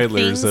 Man, have Tyler's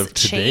things of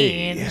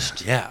today.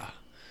 changed? Yeah.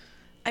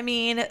 I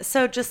mean,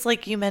 so just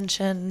like you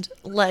mentioned,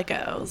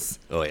 Legos.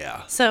 Oh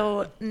yeah.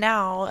 So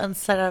now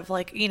instead of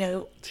like, you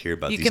know, Let's hear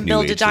about you these can new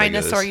build a age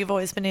dinosaur, Legos. you've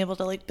always been able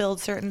to like build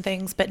certain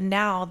things, but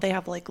now they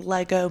have like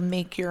Lego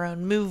make your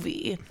own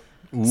movie.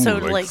 Ooh, So,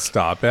 like, like-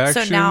 stop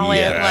action. So now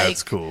yeah, it like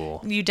that's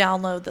cool. You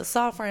download the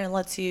software and it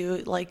lets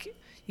you like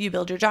you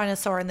build your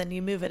dinosaur and then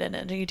you move it in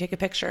it and you take a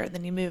picture and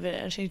then you move it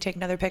in and you take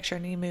another picture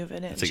and you move it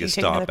in. It's like and a you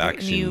take another stop pic-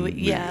 and you- action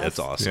movie. yes. That's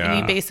awesome. And you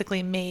Yeah.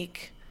 basically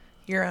make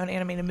your own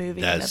animated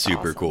movie. and That's it's super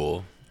awesome.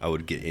 cool. I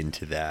would get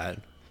into that.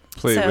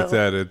 Played So- with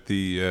that at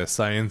the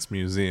Science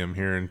Museum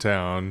here in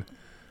town.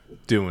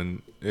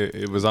 Doing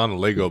it was on a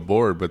Lego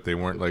board, but they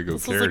weren't Lego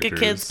This was characters.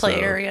 like a kids play so-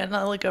 area, and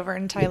I look over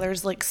and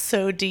Tyler's like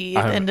so deep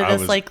I into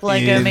was this like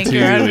Lego make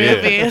your into own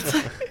it. movie. It's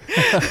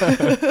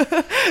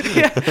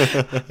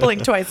yeah.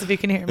 Blink twice if you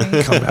can hear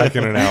me. Come back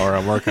in an hour.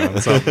 I'm working on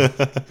something.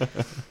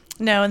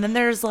 No, and then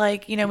there's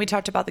like, we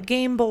talked about the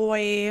Game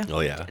Boy. Oh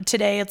yeah.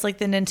 Today it's like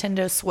the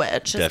Nintendo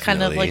Switch. It's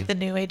kind of Definitely. like the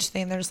new age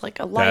thing. There's like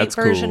a light That's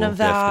version cool. of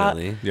that.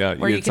 Definitely. Yeah,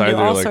 Where you it's can do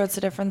either all like sorts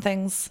of different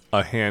things.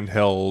 a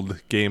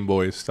handheld Game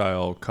Boy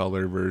style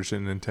color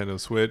version Nintendo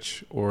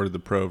Switch, or the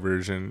Pro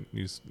version.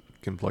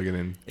 Can plug it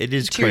in. It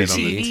is To your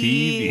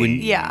crazy.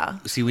 TV. Yeah.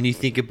 See, when you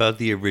think about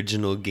the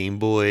original Game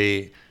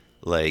Boy,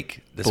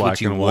 like that's Black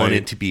what you and wanted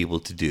white. to be able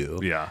to do.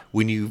 Yeah.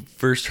 When you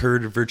first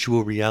heard of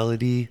virtual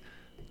reality,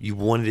 you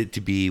wanted it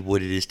to be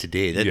what it is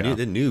today.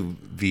 That new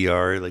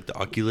VR, like the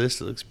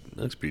Oculus, it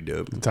looks pretty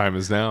dope. Time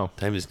is now.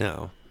 Time is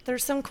now.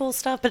 There's some cool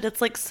stuff, but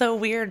it's like so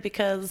weird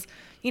because,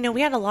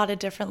 we had a lot of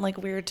different like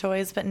weird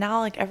toys, but now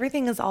like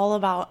everything is all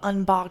about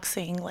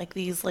unboxing like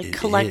these like It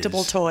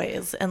collectible is.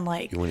 toys and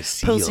like You wanna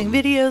see posting 'em.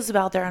 videos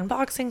about their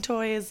unboxing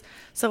toys.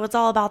 So it's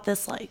all about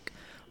this like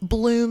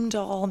Bloom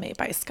doll made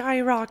by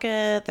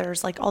Skyrocket.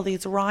 There's like all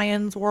these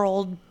Ryan's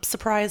World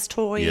surprise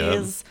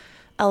toys.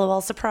 LOL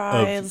Of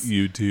surprise.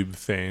 YouTube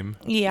fame.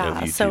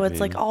 Yeah, of so YouTube it's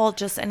like fame. all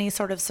just any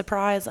sort of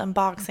surprise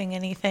unboxing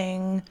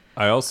anything.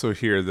 I also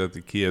hear that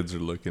the kids are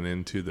looking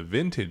into the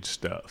vintage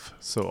stuff.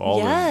 So all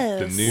of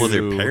the Yes. new. Well,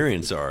 their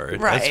parents are.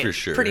 That's Right, for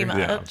sure. pretty much.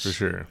 Yeah, for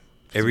sure.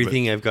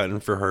 Everything I've gotten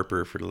for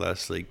Harper for the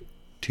last like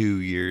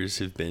 2 years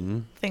have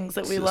been Things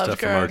that we stuff loved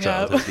from our growing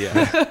up. childhood.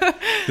 Yeah.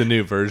 The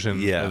new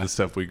version Yeah. of the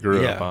stuff we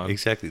grew up Yeah, on.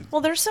 exactly.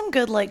 Well, there's some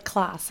good like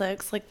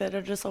classics like that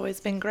have just always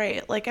been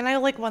great. Like, and I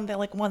like one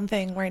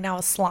thing right now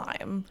is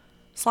slime.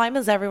 Slime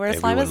is everywhere.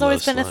 Slime Everyone has always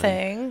loves been a slime.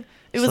 thing.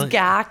 It was Slime-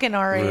 gack in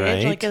our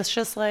age. Right. Like it's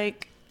just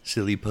like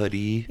Silly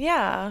putty.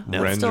 yeah,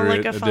 Now it's still Render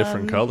like it a fun,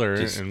 different color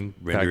Just and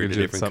render it a package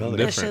it different something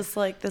color. It's different. just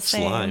like the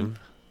same. Slime.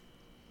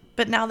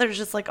 But now there's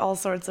just like all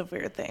sorts of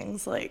weird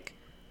things. Like,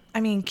 I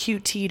mean,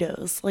 cute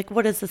Tito's. Like,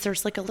 what is this?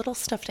 There's like a little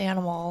stuffed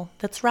animal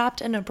that's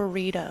wrapped in a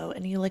burrito,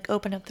 and you like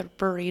open up the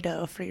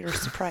burrito for your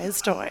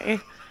surprise toy,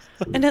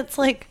 and it's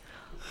like,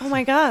 oh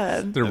my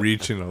god. They're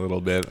reaching a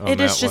little bit on It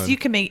that is just one. you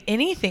can make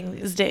anything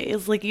these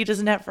days. Like you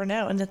just never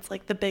know, and it's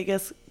like the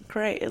biggest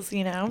craze,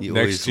 You Next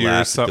always year, laugh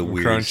at the something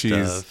weird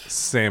Crunchy's stuff.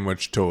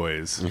 sandwich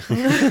toys.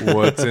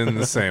 What's in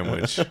the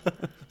sandwich?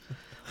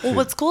 Well,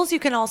 what's cool is you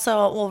can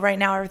also right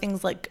now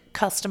everything's like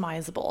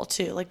customizable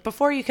too. Like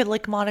before you could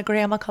like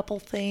monogram a couple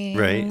things.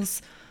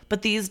 Right.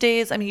 But these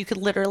days, I mean, you could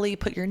literally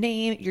put your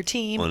name, your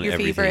team, On your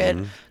favorite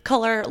everything.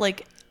 color,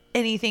 like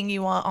anything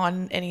you want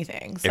on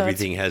anything. So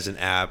Everything has an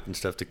app and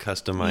stuff to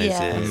customize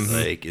Yes. it.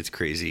 Mhm. Like it's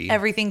crazy.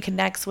 everything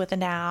connects with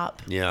an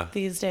app. Yeah.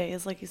 These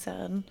days, like you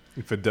said.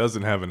 If it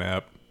doesn't have an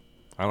app,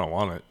 I don't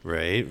want it.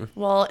 Right?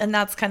 Well, and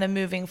that's kind of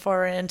moving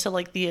forward into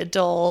like the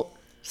adult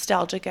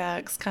nostalgic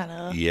X kind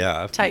of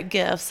Yeah. type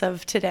gifts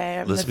of today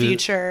and the move-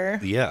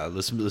 future. Yeah,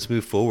 let's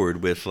move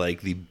forward with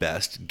like the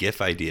best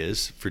GIF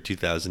ideas for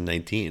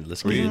 2019.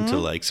 Let's get into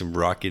like some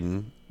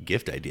rockin'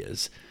 gift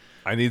ideas.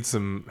 I need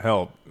some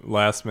help.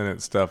 Last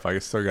minute stuff. I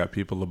still got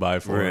people to buy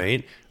for it.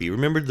 Right? You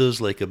remember those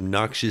like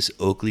obnoxious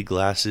Oakley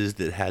glasses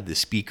that had the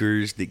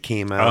speakers that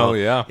came out? Oh,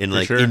 yeah, And for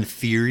like sure. in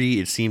theory,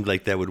 it seemed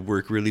like that would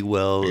work really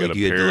well. I got Like a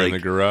you had pair to in like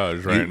the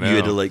garage right now. You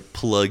had to like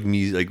plug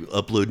music, like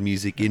upload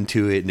music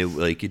into it, and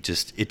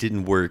it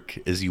didn't work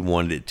as you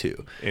wanted it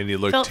to. and you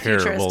look Felt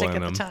terrible futuristic in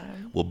at them. the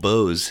time. Well,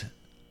 Bose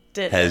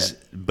Did has it.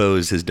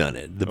 Bose has done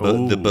it. The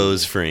Oh.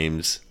 Bose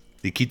frames.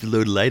 They keep the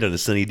load light on a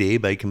sunny day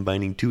by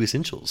combining two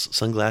essentials: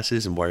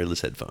 sunglasses and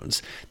wireless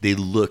headphones. They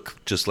look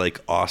just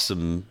like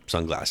awesome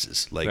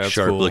sunglasses, like That's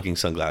sharp-looking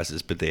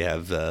sunglasses, but they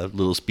have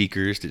little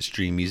speakers that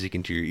stream music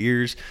into your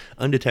ears,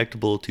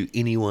 undetectable to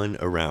anyone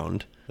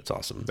around. That's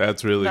awesome.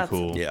 That's really That's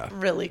cool. Yeah,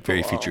 really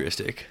very cool.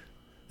 futuristic.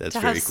 That's To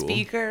very have cool.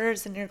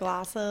 speakers in your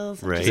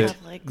glasses. And Right. just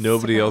have, like,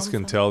 Nobody else surround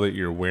can sound. tell that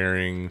you're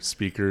wearing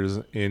speakers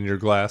in your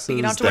glasses. But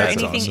you don't have to wear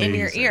That's anything in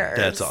your amazing. ears.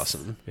 That's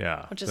awesome.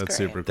 Yeah, Which is that's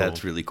great. super cool.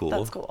 That's really cool.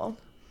 That's cool.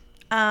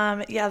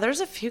 Yeah, there's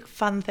a few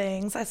fun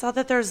things. I saw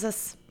that there's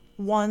this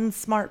one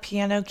smart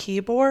piano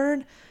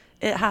keyboard.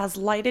 It has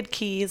lighted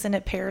keys and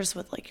it pairs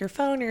with like your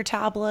phone, your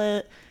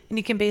tablet, and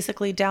you can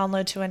basically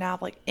download to an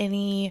app like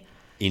any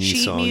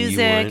sheet song you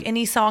music, want.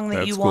 any song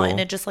that you That's want, cool. and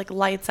it just like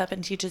lights up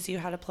and teaches you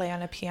how to play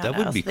on a piano.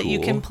 would be so that you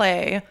can cool.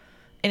 play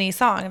any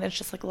song and it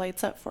just like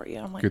lights up for you.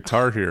 I'm like,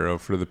 Guitar Hero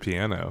for the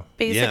piano.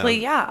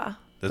 basically, yeah.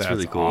 That's That's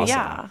really cool. awesome.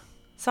 Yeah.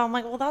 So I'm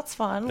like, well, that's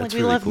fun. That's like, we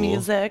really love cool.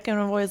 music and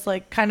we've always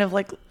like kind of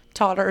like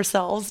taught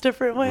ourselves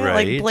different way.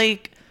 Right. Like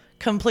Blake,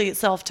 complete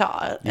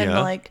self-taught and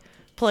Yeah. like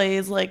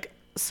plays like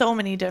so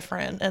many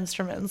different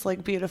instruments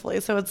like beautifully.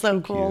 So it's so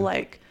cool. you.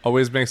 Like,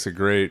 Always makes a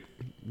great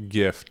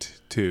gift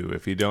too.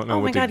 If you don't know Oh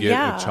my what to God, get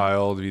yeah. a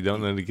child, if you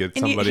don't know to get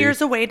and somebody,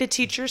 here's a way to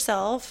teach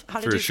yourself how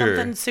to For do sure.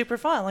 something super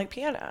fun like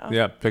piano.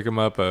 yeah, pick them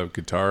up a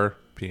guitar,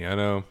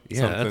 piano.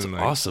 Yeah, that's something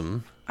like,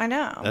 awesome. I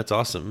know. That's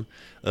awesome.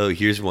 Oh,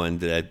 here's one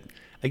that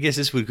I guess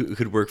this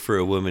could work for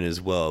a woman as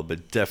well,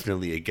 but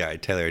definitely a guy.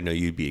 Tyler, I know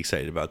you'd be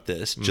excited about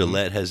this. Mm-hmm.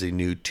 Gillette has a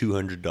new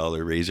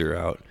 $200 razor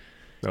out.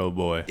 Oh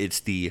boy. It's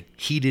the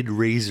heated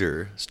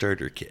razor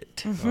starter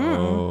kit.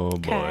 Oh boy.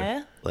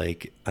 okay.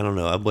 Like, I don't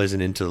know. I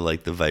wasn't into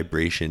like the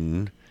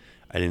vibration.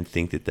 I didn't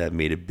think that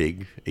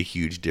made a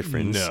huge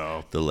difference.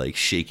 No. The like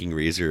shaking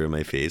razor in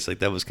my face, like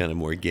that was kind of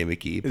more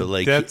gimmicky. But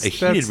like That's a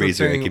heated the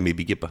razor, I thing. can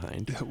maybe get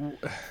behind.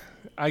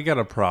 I got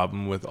a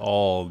problem with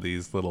all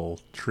these little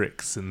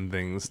tricks and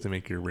things to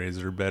make your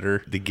razor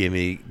better. The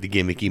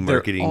gimmicky They're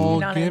marketing. all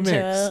Not into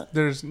gimmicks. it.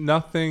 There's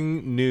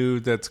nothing new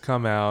that's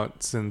come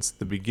out since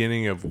the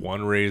beginning of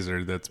one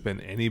razor that's been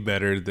any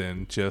better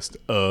than just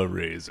a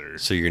razor.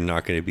 So you're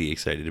not going to be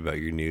excited about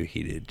your new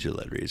heated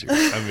Gillette razor.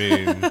 I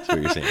mean, That's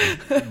what you're saying.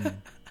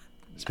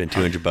 Spend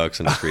 $200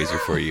 on this razor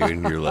for you,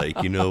 and you're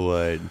like, you know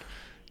what?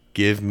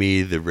 Give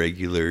me the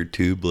regular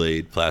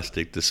 2-blade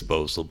plastic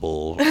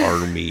disposable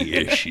army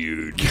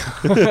issued.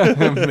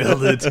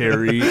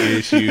 military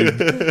issued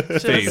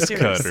Just face your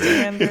cutter.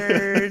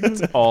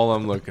 standard. All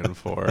I'm looking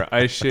for.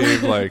 I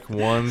shave like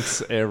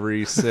once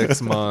every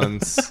 6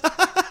 months.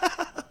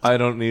 I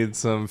don't need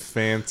some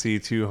fancy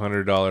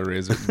 $200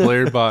 razor.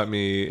 Blair bought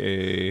me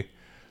a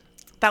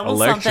That was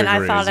Electric something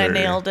I thought I razor.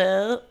 nailed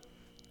it.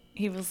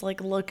 He was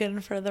like looking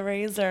for the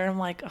razor. I'm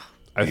like, oh,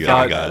 I Yeah,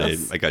 thought I got it.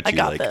 I got you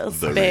like this,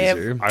 the babe.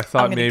 razor. I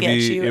thought I'm gonna get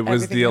maybe you it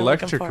was everything the you're looking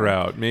electric for.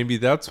 route. Maybe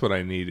that's what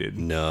I needed.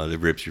 No, it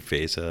rips your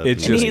face up. It and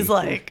just he's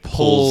like,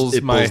 pulls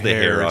it my pulls the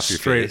hair hair off your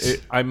straight.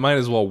 face. I might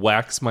as well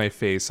wax my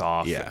face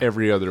off Yeah.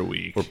 every other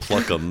week. or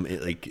pluck them.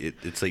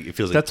 It's like it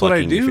feels like That's what I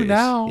plucking your do face.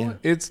 now. Yeah.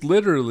 It's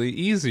literally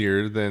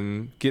easier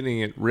than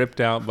getting it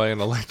ripped out by an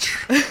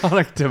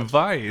electronic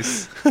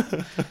device.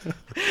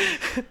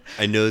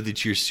 I know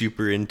that you're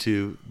super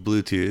into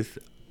Bluetooth.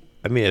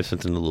 I may have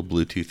something a little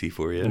Bluetoothy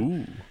for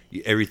you.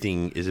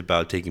 Everything is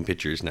about taking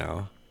pictures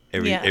now.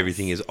 Yes.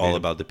 Everything is all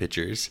about the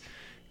pictures.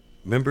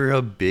 Remember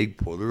how big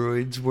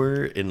Polaroids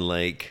were? And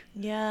like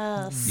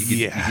yes.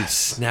 you could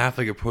snap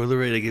like a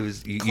Polaroid. Like it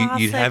was you'd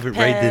Classic have it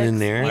right then and pics.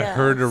 there. I Yeah.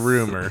 heard a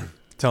rumor.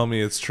 Tell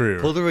me it's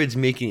true. Polaroid's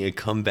making a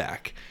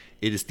comeback.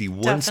 It is the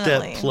One Step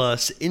Definitely.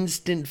 Plus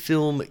instant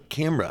film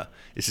camera.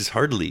 This is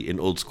hardly an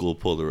old school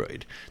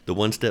Polaroid. The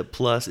One Step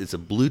Plus is a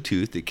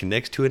Bluetooth that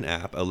connects to an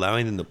app,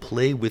 allowing them to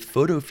play with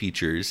photo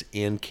features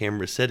and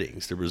camera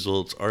settings. The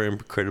results are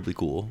incredibly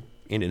cool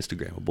and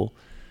Instagrammable.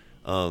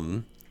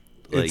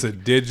 It's a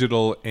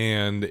digital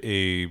and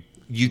a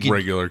You can-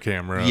 regular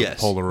camera.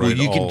 Yes. Polaroid. Well,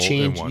 you all can in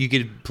change. one. You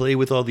could play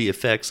with all the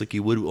effects like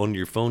you would on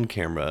your phone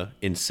camera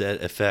and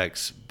set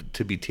effects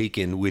to be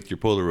taken with your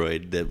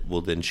Polaroid that will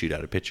then shoot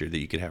out a picture that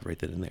you could have right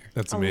then and there.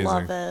 That's I amazing.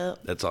 love it.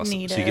 That's awesome.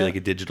 Need So you get it. like a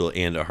digital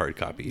and a hard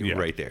copy Yeah.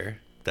 right there.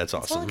 That's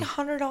It's awesome. like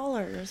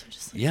 $100, which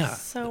is like Yeah.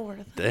 so worth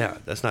it. Yeah,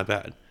 that's not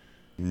bad.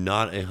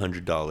 Not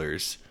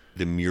 $100.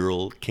 The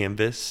mural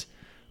canvas.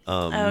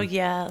 Oh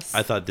yes.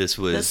 I thought this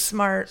was The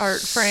smart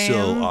art so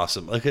frame.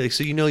 awesome. Okay,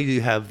 so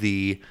you have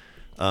the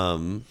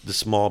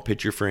small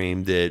picture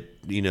frame that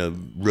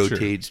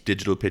rotates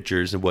digital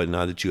pictures and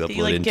whatnot that you upload that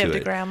you like into give it.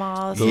 to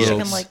grandma, The, so she little-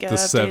 can like the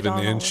update on all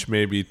 7-inch,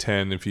 maybe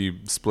 10 if you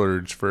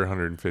splurge for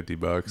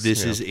 $150.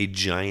 This Yeah. is a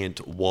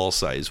giant wall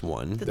size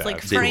one That's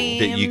like that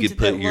you could framed,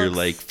 put that your looks-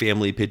 like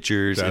family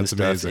pictures and That's stuff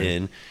amazing.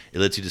 in. It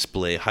lets you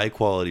display high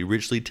quality,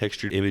 richly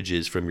textured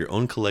images from your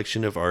own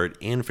collection of art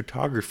and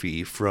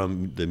photography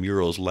from the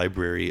mural's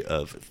library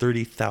of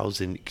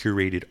 30,000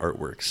 curated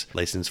artworks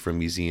licensed from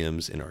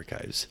museums and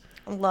archives.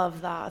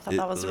 Love that. I thought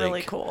that was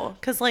really cool.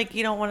 Because, like,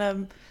 you don't want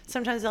to,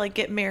 sometimes you, like,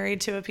 get married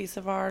to a piece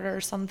of art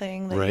or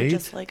something that Right? you're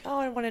just like, oh,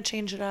 I want to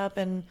change it up.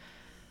 And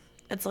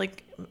it's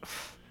like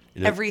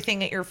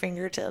everything at your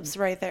fingertips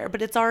right there.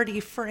 But it's already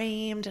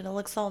framed and it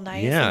looks all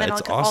nice. Yeah, and then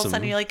it's all of a awesome.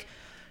 sudden you're like,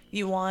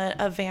 you want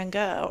a Van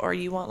Gogh or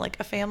you want, like,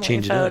 a family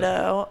Change it up.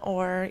 photo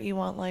or you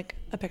want, like,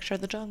 a picture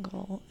of the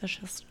jungle. It's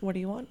just, what do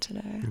you want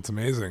today? It's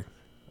amazing.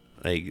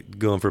 Like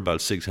going for about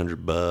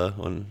 $600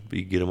 on,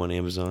 you get them on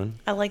Amazon.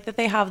 I like that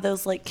they have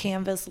those like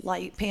canvas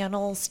light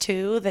panels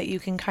too that you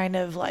can kind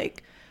of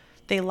like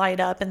they light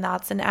up and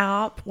that's an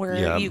app where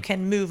Yeah. you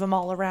can move them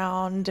all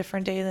around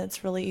different days.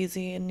 It's really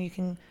easy and you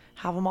can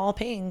have them all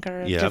pink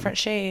or Yeah. different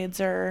shades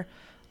or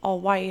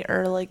all white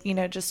or like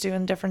just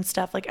doing different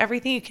stuff. Like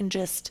everything you can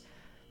just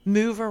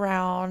move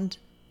around,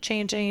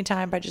 change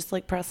anytime by just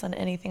like pressing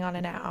anything on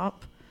an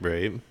app.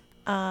 Right.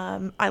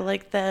 I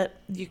like that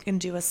you can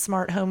do a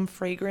smart home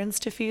fragrance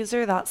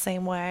diffuser that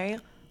same way,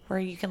 where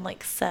you can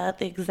like set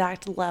the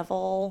exact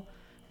level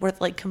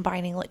with like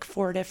combining like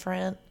 4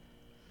 different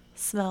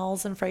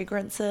smells and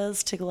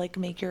fragrances to like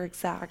make your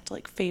exact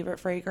like favorite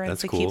fragrance.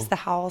 That's It cool. keeps the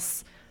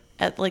house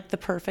at like the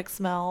perfect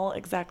smell,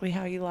 exactly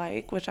how you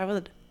like, which I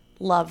would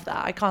love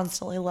that. I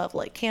constantly love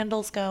like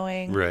candles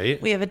going.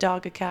 Right. We have a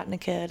dog, a cat, and a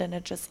kid, and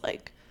it just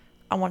like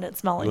I want it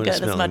smelling want it good as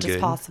smelling much as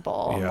good.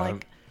 possible. I'm Yeah.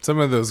 like, Some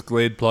of those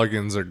Glade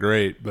plugins are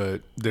great,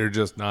 but they're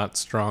just not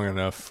strong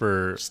enough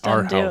for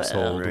our don't do it.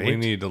 household. We Right.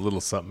 need a little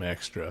something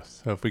extra.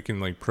 So if we can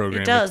like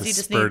program it, does. to You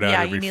just spurt need- out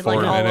yeah, you every need, 4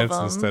 like, all of minutes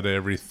them. instead of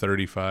every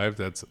 35,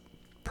 that's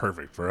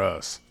perfect for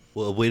us.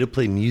 Well, a way to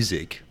play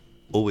music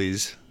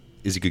always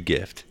is a good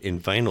gift.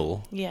 And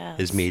vinyl Yes.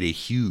 has made a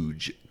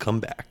huge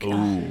comeback.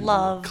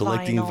 love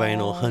Collecting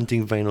vinyl,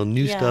 hunting vinyl,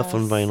 new stuff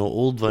on Yes. vinyl,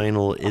 old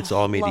vinyl. It's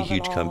all made a love it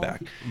huge all.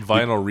 comeback.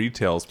 Vinyl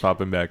retail's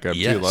popping back up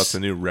Yes. too. Lots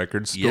of new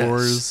record Yes,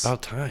 stores.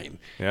 about time.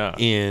 Yeah.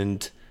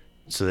 And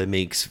so that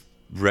makes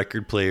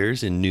record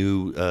players and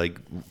new like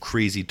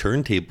crazy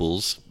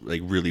turntables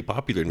like really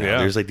popular now. Yeah.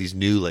 There's like these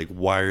new like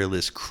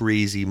wireless,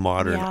 crazy,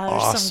 modern, Yeah,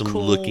 there's some awesome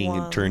cool looking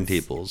ones.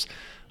 turntables.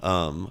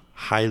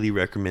 Highly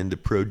recommend the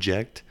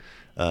Project.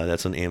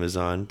 That's on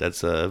Amazon.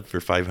 That's for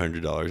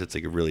 $500. That's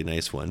like a really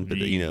nice one. But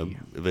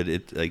but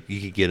it like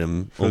you could get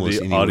them For almost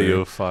the anywhere.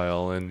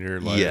 audiophile in your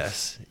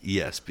life.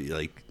 Yes, but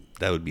like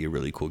that would be a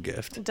really cool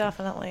gift.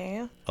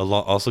 Definitely.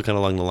 Also kind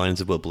of along the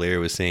lines of what Blair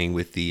was saying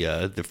with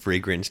the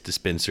fragrance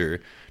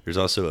dispenser. There's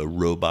also a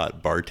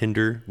robot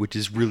bartender, which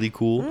is really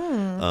cool.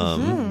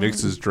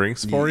 Mixes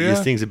drinks for you.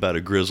 This thing's about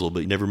a grizzle,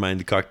 but never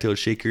mind the cocktail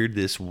shaker.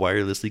 This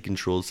wirelessly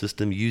controlled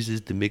system uses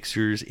the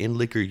mixers and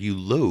liquor you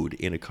load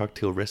in a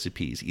cocktail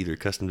recipes, either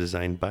custom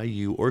designed by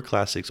you or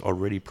classics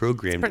already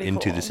programmed pretty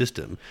into the cool.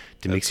 system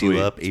to That's mix sweet. you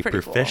up a It's pretty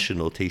cool.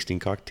 professional tasting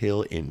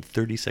cocktail in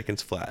 30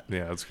 seconds flat.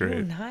 Yeah, that's Oh,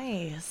 great.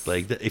 nice.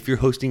 Like if you're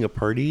hosting a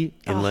party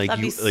and Oh, like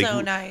that'd you be like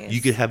so nice. you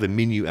could have a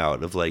menu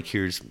out of like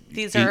here's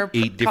These eight, are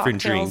eight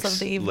different cocktails drinks of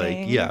the like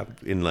evening. yeah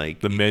and like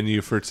The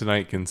menu for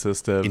tonight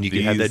consists of and you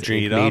can have that these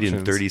drink 8 made in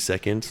options. 30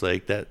 seconds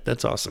like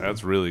that's awesome.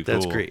 That's really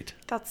That's cool. great.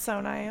 That's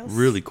so nice.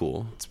 Really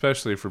cool.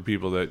 Especially for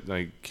people that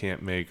like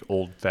can't make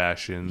old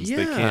fashions.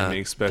 They Yeah. can't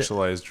make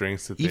specialized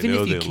drinks that they Even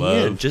know if you they can,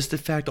 love. just the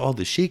fact all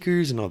the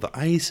shakers and all the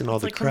ice and all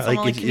the Like when crap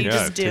someone like, it, can you yeah,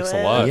 just it do takes a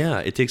it? lot. yeah,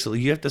 it takes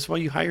you have that's why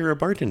you hire a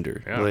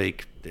bartender. Yeah.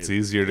 Like It's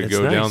easier to it's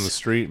go down nice. the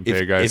street and If-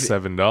 pay a guy if-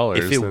 $7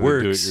 if it than to do it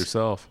works,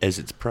 yourself. as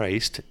it's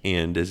priced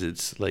and as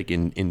it's like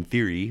in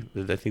theory,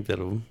 I think that's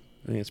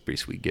a pretty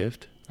sweet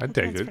gift. I'd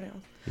take That's it. pretty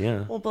awesome.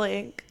 Yeah. Well,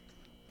 Blake,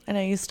 I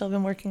know you've still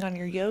been working on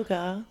your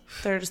yoga.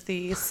 There's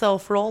the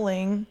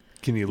self-rolling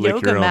Can you lick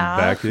yoga your own mat.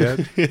 back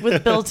yet?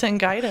 with built-in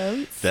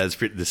guidance. That's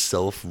pretty, the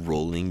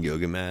self-rolling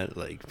yoga mat.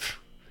 Like,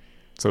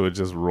 So it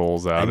just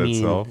rolls out I mean,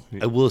 itself.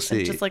 I will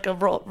say, Just like a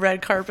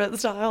red carpet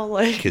style,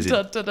 like 'Cause it-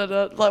 da, da, da,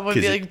 da. That would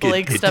 'cause be it- like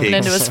Blake it stepping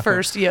takes- into his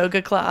first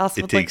yoga class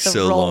it with takes like the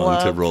so roll long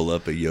up. to roll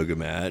up a yoga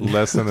mat.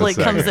 Less than a Blake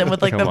second. comes in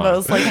with like the Come on.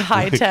 most like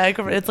high tech.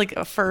 It's like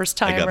a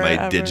first I timer. got my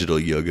ever. digital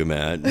yoga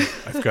mat. I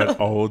I've got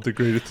all the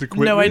greatest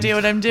equipment. No idea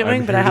what I'm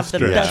doing, I'm but I here to have the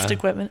stretch. best Yeah.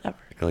 equipment ever.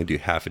 can only do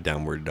half a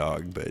downward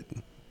dog, but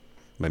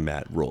my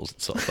mat rolls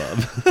itself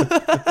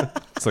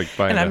up. It's like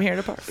buying And I'm a here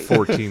to party.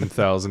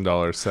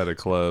 $14,000 set of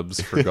clubs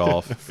for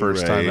golf.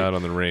 First time Right. out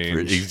on the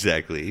range.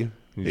 Exactly.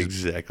 You just-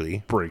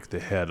 Exactly. Break the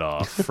head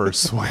off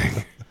first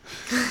swing.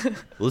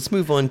 Let's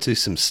move on to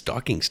some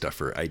stocking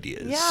stuffer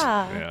ideas.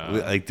 Yeah.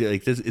 Yeah. Like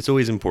this, it's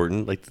always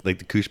important, like the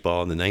koosh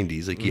ball in the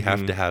 90s. Like you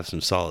have to have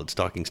some solid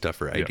stocking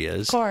stuffer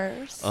ideas. Of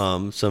course.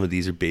 Some of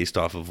these are based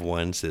off of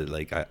ones that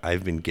like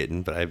I've been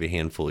getting, but I have a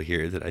handful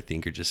here that I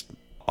think are just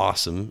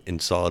awesome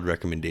and solid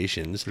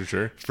recommendations. For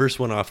sure. First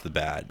one off the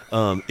bat,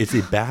 it's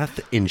a bath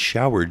and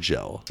shower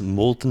gel.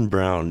 Molten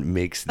Brown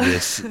makes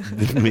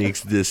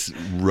this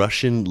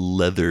Russian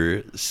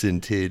leather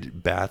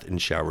scented bath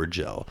and shower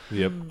gel.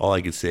 Yep. All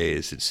I could say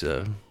is it's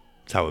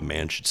how a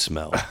man should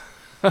smell.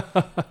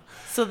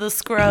 So the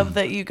scrub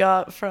that you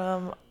got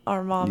from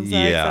our mom's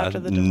ex after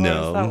the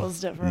divorce, that was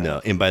different. No,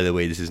 and by the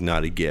way, this is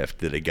not a gift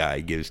that a guy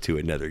gives to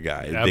another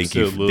guy. Thank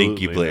you,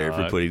 Absolutely Blair,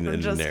 for not. putting that I'm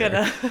in just there.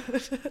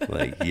 gonna.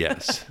 Like,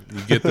 yes,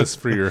 You get this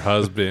for your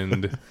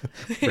husband,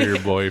 for your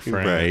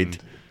boyfriend.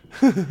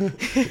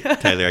 right.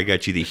 Tyler, I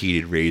got you the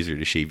heated razor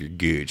to shave your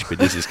gooch, but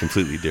this is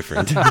completely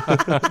different.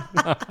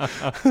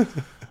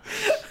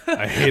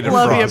 I hate a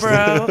Love you,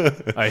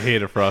 frosty. bro. I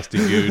hate a frosty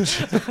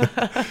gooch.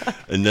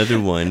 Another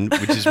one,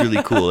 which is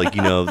really cool, like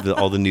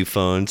all the new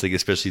phones, like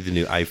especially the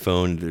new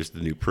iPhone. There's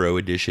the new Pro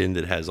edition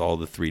that has all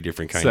the 3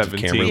 different kinds of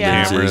 17 camera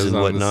cameras lenses and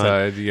on the whatnot.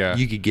 side, yeah.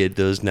 You could get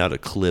those now to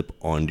clip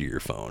onto your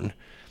phone.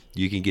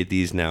 You can get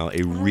these now.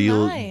 A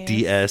real nice.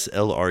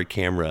 DSLR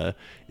camera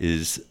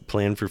is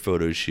planned for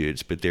photo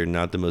shoots, but they're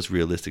not the most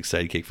realistic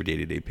sidekick for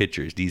day-to-day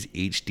pictures. These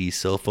HD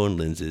cell phone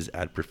lenses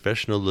add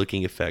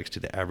professional-looking effects to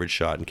the average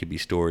shot and can be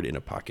stored in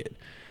a pocket.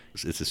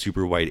 It's a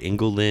super wide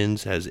angle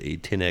lens, has a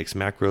 10x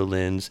macro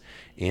lens,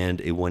 and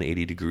a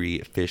 180-degree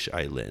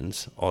fisheye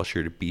lens, all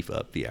sure to beef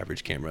up the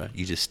average camera.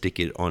 You just stick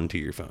it onto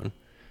your phone.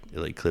 It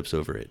like clips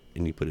over it,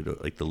 and you put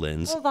it like the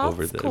lens Well, that's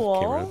over the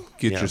cool. camera.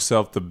 Get Yeah.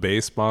 yourself the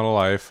base model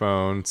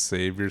iPhone.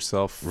 Save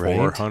yourself Right.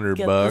 $400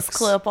 Get bucks. this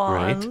clip on.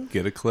 Right.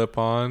 Get a clip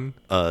on.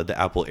 The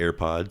Apple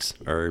AirPods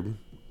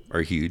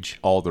are huge.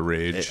 All the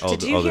rage. All Did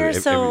the- you all the- hear?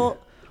 every- So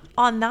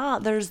on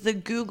that, there's the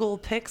Google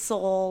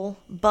Pixel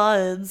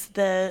Buds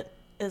that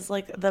is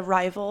like the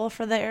rival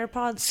for the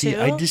AirPods See, too.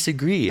 I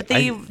disagree.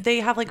 But they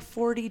have like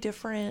 40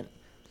 different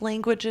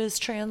languages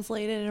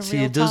translated in See,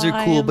 real those time.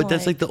 are cool, but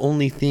that's like the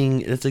only thing.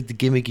 That's like the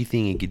gimmicky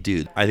thing you could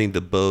do. I think the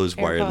Bose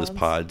wireless AirPods.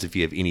 pods, if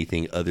you have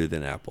anything other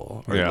than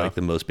Apple, are Yeah. like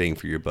the most bang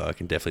for your buck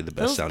and definitely the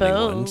best those sounding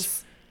Bose.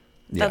 ones.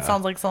 That Yeah.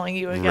 sounds like something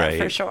you would get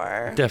for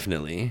sure.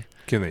 Definitely.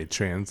 Can they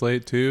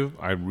translate too?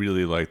 I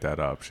really like that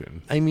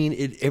option. I mean,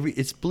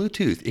 it's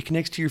Bluetooth. It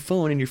connects to your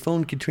phone, and your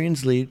phone can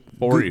translate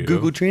For you.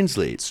 Google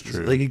Translate. It's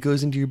true. Like it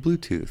goes into your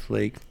Bluetooth.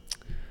 Like,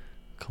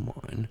 come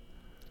on.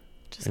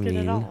 Just get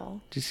it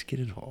all. Just get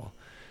it all.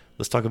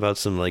 Let's talk about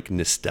some like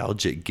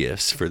nostalgic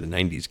gifts for the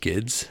 90s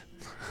kids.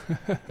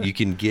 You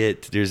can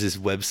get, there's this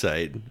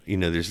website,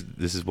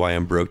 this is why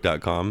I'm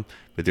broke.com,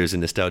 but there's a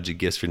nostalgia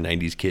gifts for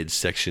 90s kids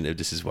section of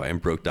this is why I'm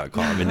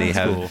broke.com, and they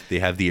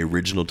have the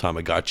original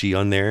Tamagotchi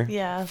on there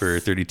Yes. for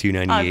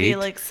 $32.98. I'd be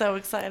like so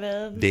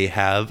excited. They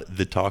have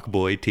the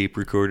Talkboy tape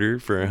recorder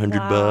for $100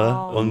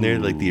 Wow. on there,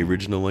 like the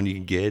original one you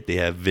can get. They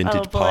have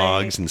vintage Blake.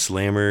 Pogs and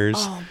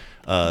Slammers.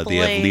 They have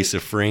Blake. Lisa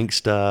Frank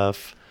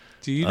stuff.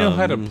 Do you know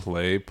how to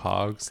play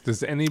Pogs?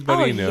 Does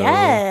anybody Oh, know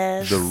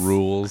yes. the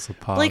rules of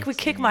Pogs? Blake would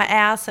kick my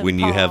ass in When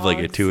you have like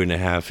a Pogs.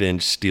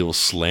 2.5-inch steel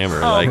slammer,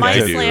 Oh, like my I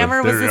do.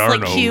 slammer was There this are like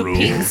no cute rules.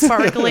 pink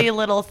sparkly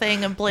little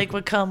thing, and Blake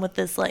would come with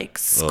this like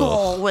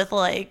skull with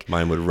like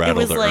Mine would it rattle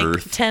was the like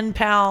earth, 10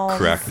 pounds.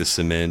 crack the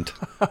cement.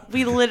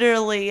 We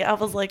literally, I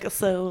was like,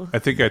 so. I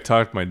think I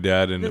talked my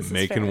dad into This is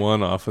making fair.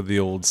 one off of the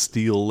old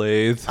steel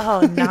lathe. Oh,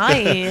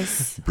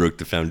 nice. Broke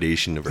the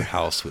foundation of her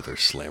house with her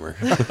slammer.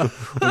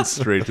 Went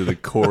straight to the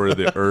core of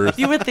the earth.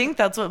 You would think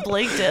that's what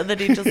Blake did, that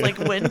he just like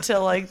went to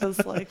like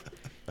this like,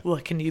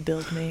 what can you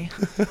build me?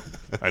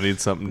 I need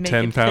something Make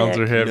 10 it pounds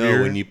thick. or heavier.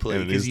 No, when you play-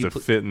 and it 'cause needs you to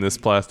pl- fit in this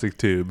plastic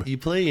tube. You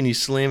play and you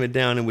slam it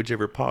down, and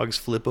whichever Pogs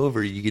flip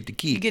over, you get to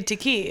keep. You get to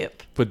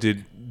keep. But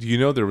did you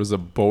know there was a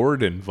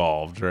board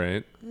involved,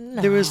 right?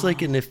 There was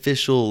like an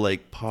official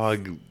like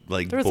Pog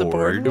like There was a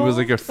board board. It was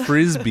like a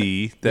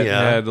frisbee that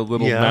Yeah, had a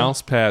little yeah.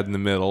 mouse pad in the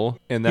middle,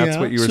 and that's Yeah,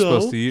 what you were so,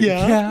 supposed to use.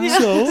 Yeah.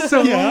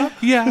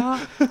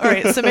 All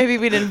right, so maybe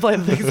we didn't play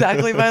them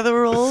exactly by the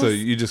rules. So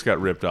you just got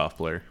ripped off,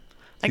 Blair.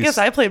 I guess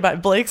I played by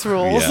Blake's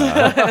rules.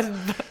 Yeah.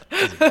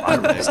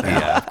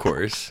 Yeah, of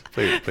course.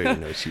 Player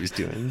didn't know what she was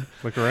doing.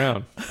 Look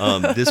around.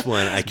 This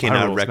one I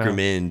cannot rules now.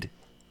 recommend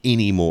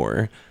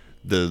anymore.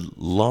 The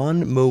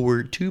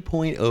Lawnmower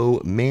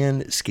 2.0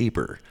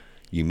 Manscaper.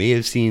 You may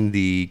have seen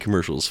the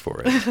commercials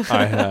for it.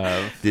 I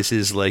have This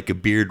is like a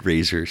beard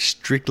razor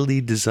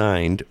strictly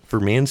designed for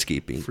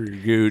manscaping. for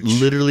your gooch.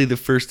 Literally the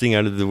first thing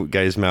out of the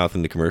guy's mouth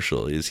in the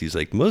commercial is he's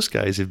like, most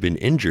guys have been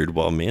injured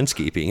while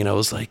manscaping. And I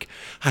was like,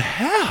 I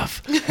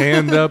have.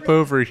 Hand up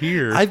over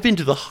here. I've been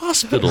to the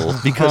hospital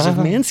because of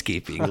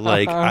manscaping.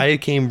 Like I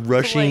came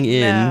rushing Like,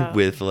 in no.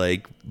 with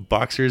like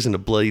boxers and a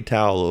bloody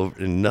towel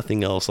over, and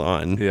nothing else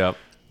on. Yep.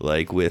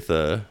 Like with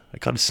I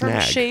caught a From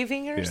snag.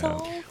 shaving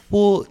yourself?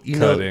 Well, you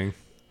know, Cutting.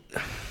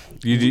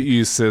 You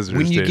use scissors.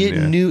 when you get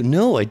didn't you?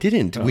 no, I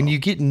didn't. When you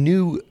get a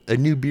new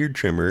beard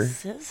trimmer,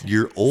 Scissors.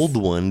 your old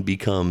one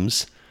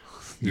becomes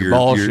Your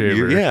ball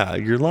shaver.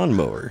 your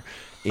lawnmower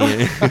and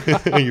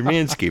your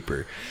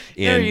manscaper.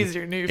 Gotta And, use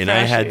your new and I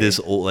had Freshie. this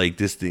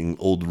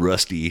old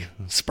rusty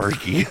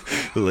Sparky.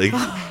 Like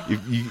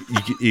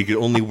you could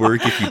only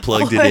work if you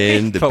plugged it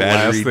in. The The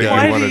battery last thing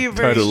Why you do want you to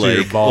bring- touch to to your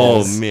like, oh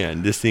balls.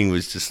 man, this thing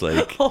was just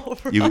like Oh,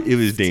 it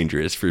was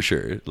dangerous for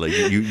sure. Like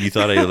you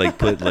thought I like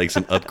put like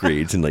some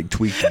upgrades and like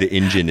tweaked the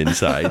engine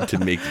inside to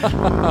make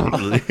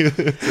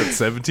It's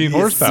 17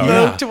 horsepower.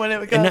 Smoked when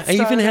it got and I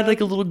even had started.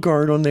 like a little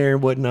guard on there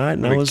and whatnot.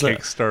 And Like I was like,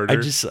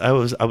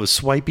 Kickstarter. I was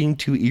swiping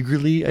too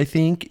eagerly, I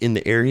think, in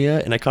the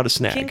area, and I caught a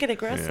snag. Can't get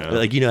aggressive.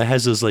 Like it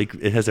has those like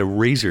it has a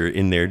razor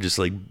in there, just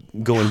like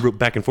going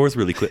back and forth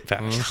really quick,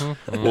 fast.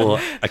 Well,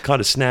 I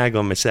caught a snag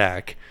on my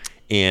sack,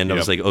 and I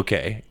was Yep. like,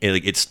 okay, and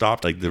like it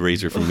stopped like the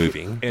razor from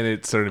moving. And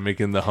it started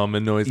making the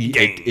humming noise.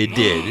 It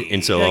did,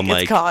 and so Yeah, it I'm gets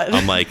like, caught.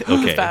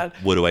 okay, Bad.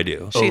 what do I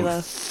do?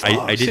 Sheila.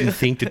 I didn't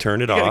think to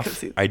turn it Gotta go off.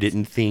 see- I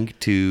didn't think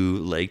to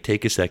like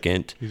take a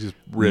second. You just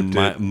ripped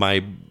my, it.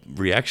 My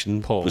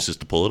reaction Pull. was just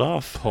to pull it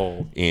off.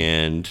 Pull.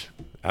 And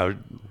out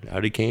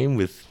it came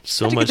with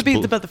so How'd you get much to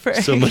beat the Beth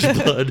Frey? so much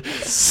blood,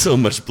 so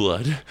much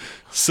blood,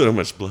 so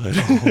much blood.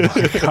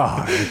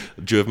 God.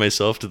 Drove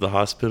myself to the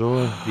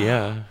hospital.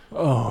 Yeah,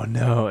 Oh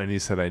no! And he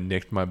said I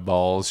nicked my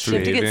balls Did you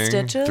have to shaving. get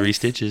stitches? 3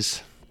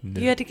 stitches.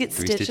 You had to get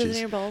 3 stitches stitches. in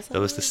your balls? That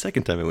was the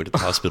second time I went to the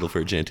hospital for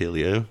a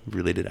genitalia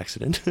related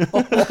accident.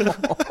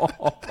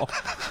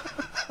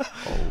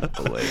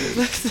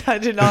 I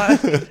did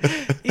not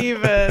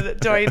even.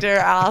 Do I dare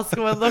ask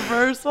when the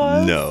first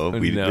one? No,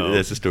 No.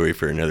 that's a story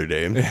for another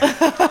day.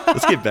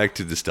 Let's get back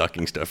to the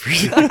stocking stuffers.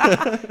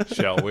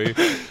 Shall we?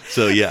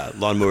 So yeah,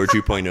 Lawnmower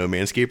 2.0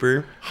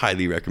 Manscaper,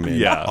 highly recommend.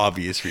 Yeah.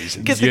 Obvious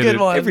reasons. Get the Get good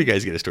it- one. Every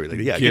guy's got a story like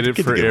that. Yeah, Get it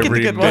for the good one. every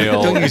good one.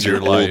 male. Don't use in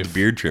your life. old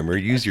beard trimmer.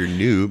 Use your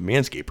new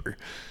Manscaper.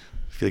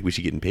 I feel like we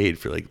should get paid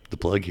for like the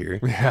plug here.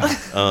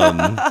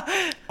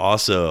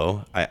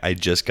 Also, I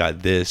just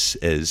got this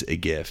as a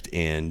gift,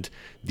 and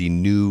the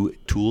new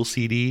Tool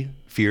CD,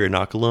 Fear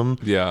Inoculum.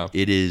 Yeah.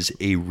 It is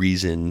a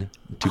reason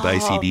to buy Oh,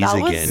 CDs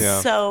that was again.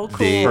 Yeah. so cool.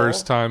 They-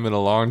 First time in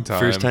a long time.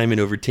 First time in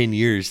over 10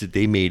 years that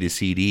they made a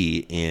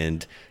CD,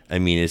 and I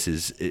mean it's an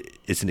Way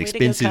to go,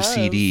 expensive Cuz.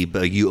 CD,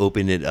 but you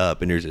open it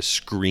up and there's a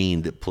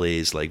screen that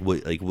plays like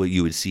what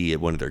you would see at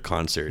one of their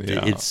concerts.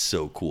 Yeah. It's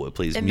so cool. It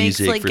plays It makes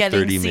music like for getting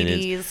 30 CDs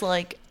minutes.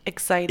 like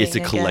exciting. It's a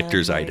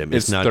collector's again. item.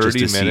 It's It's not 30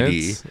 just a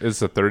minutes. CD.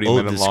 It's a 30 Oh,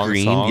 minute the long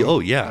screen. song. Oh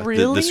yeah, the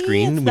Really?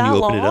 screen It's when you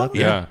that open it up.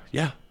 long? Yeah,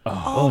 yeah.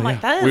 Oh my,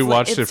 that is We like,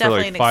 watched it's it for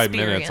like definitely 5 an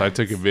minutes. I took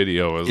a experience.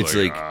 video. It was It's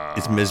like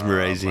it's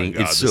mesmerizing. my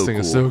God, it's this so thing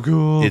cool. is so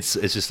cool. It's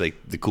just like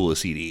the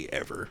coolest CD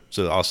ever.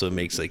 So it also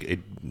makes like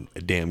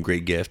a damn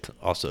great gift.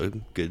 Also a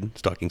good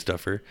stocking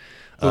stuffer.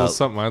 Well,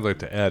 something I'd like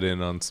to add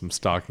in on some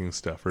stocking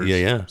stuffers.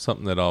 Yeah.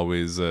 Something that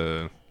always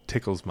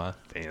tickles my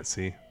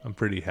fancy. I'm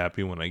pretty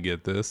happy when I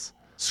get this.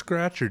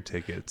 Scratcher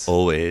tickets.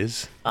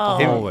 Always.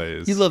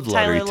 Always. You love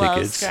lottery Tyler loves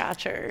tickets.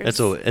 scratchers.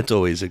 That's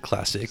always a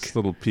classic. This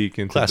little peek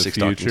into Classic the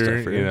stocking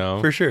future. stuffer. You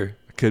know, For sure.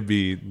 could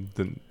be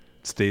the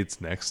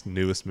state's next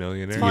newest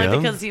millionaire. Probably Yeah.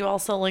 because you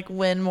also like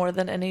win more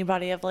than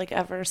anybody I've like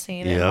ever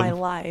seen in Yeah. my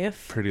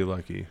life. Pretty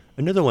lucky.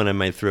 Another one I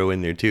might throw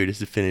in there too, just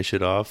to finish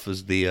it off,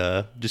 was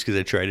the just because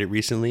I tried it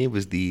recently,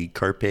 was the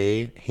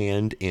Carpe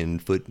hand and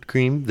foot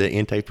cream, the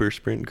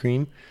antiperspirant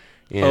cream.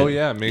 And Oh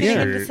yeah, make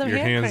Yeah, sure get some your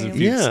hand hands and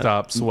cream. feet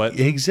stop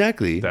sweating.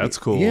 Exactly. That's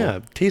cool. Yeah,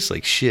 tastes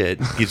like shit.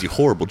 Gives you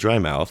horrible dry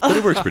mouth, but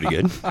it works pretty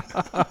good.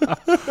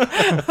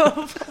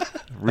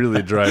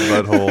 Really dry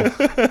butthole.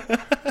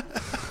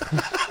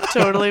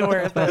 Totally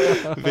worth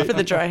it for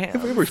the dry It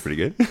hands. works pretty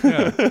good.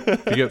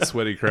 You get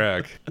sweaty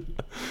crack.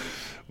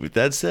 With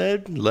that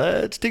said,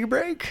 let's take a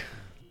break.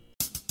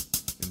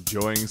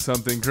 Enjoying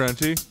something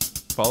crunchy?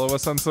 Follow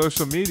us on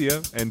social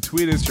media and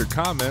tweet us your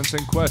comments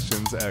and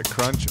questions at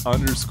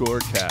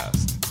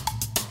crunch_cast.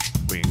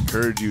 We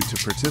encourage you to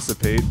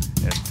participate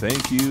and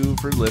thank you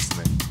for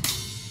listening.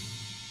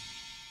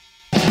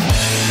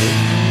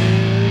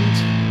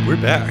 We're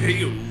back.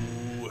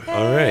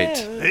 All right.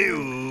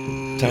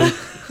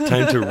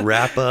 Time to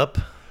wrap up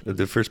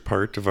the first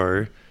part of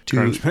our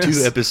Crunchmas.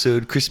 two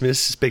episode Christmas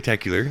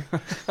spectacular.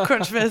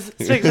 Crunchmas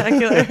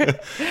spectacular.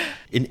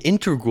 An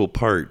integral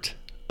part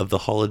of the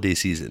holiday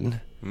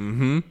season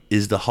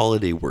is the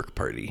holiday work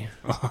party.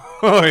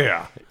 Oh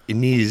yeah.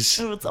 And these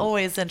It's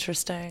always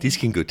interesting.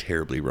 can go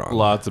terribly wrong.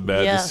 Lots of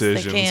bad Yes, they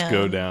decisions can.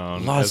 go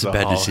down. Lots as of a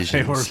bad holiday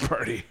decisions. work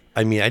party.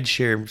 I mean, I'd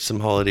share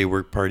some holiday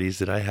work parties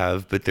that I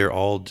have, but they're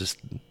all just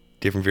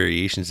different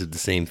variations of the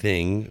same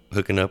thing,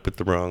 hooking up with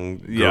the wrong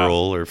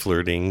girl or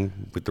flirting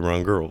with the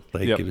wrong girl.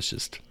 Like Yep. it was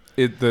just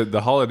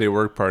The holiday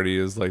work party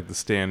is like the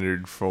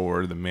standard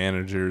for the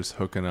managers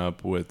hooking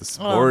up with the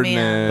Oh,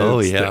 man. subordinates. Oh,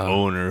 yeah. The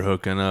owner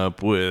hooking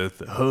up with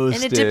the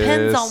hostess. And it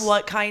depends on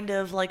what kind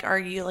of like are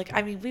you like.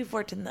 I mean, we've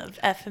worked in the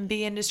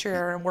F&B industry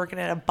or working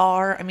at a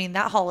bar. I mean,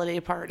 that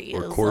holiday party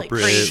or is corporate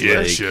like crazy.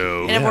 like,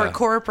 show. And if yeah. we're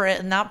corporate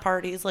and that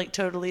party is like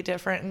totally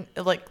different,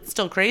 and, like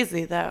still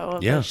crazy though.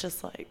 Yeah. It's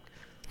just like,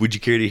 Would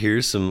you care to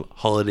hear some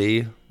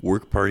holiday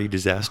work party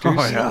disasters?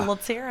 Oh, yeah.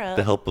 let's hear it.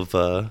 The help of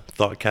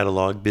Thought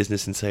Catalog,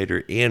 Business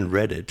Insider, and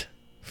Reddit.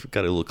 We've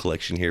got a little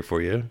collection here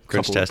for you. Couple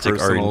of Crunchtastic R&D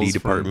personals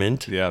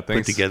department. from- yeah, Put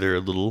thanks. together a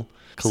little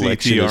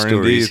collection CT of R&D,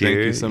 stories thank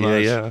here. you so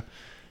much. Yeah.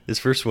 This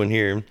first one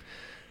here.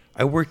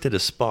 I worked at a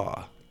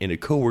spa, and a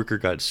coworker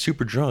got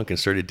super drunk and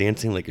started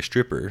dancing like a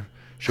stripper,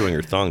 showing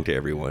her thong to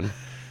everyone.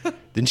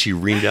 Then she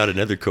reamed out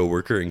another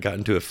coworker and got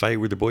into a fight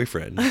with her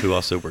boyfriend, who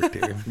also worked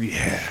there.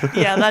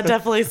 Yeah, that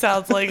definitely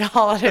sounds like a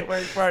holiday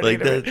work party. Like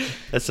to me.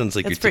 that sounds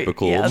like It's your pretty-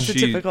 typical. yeah, it's a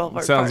typical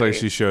work sounds like party.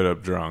 she showed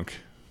up drunk.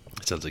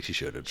 Sounds like she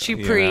showed up. She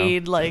drunk.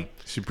 preed like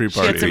She she had pre-partied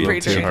some a little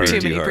pre-drink, too hard. too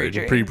Too many hard.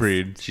 pre-drinks.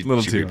 Pre-preed. She- A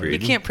little she too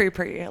pre-preed. You hard. can't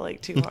pre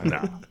like too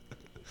hard.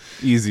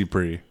 Easy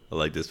pre. I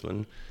like this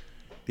one.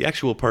 The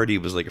actual party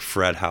was like a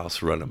frat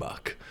house run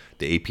amok.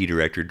 The AP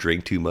director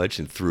drank too much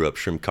and threw up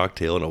shrimp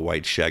cocktail on a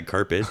white shag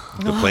carpet.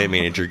 The plant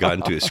manager got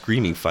into a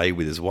screaming fight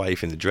with his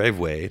wife in the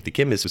driveway. The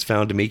chemist was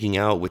found making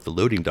out with the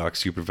loading dock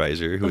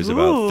supervisor, who was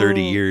about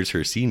 30 years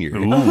her senior.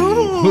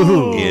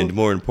 And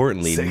more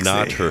importantly,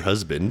 not her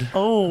husband.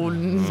 Oh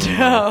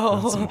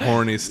no. Some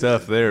horny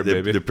stuff there,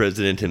 baby. The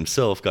president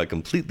himself got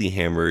completely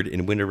hammered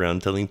and went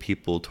around telling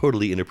people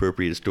totally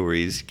inappropriate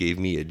stories, gave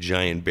me a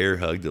giant bear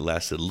hug that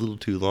lasted a little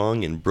too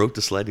long, and broke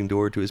the sliding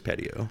door to his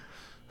patio.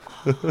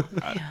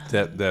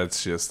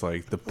 That's just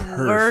like the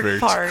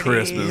perfect party.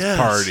 Christmas Yes.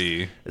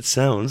 party. It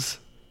sounds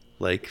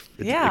like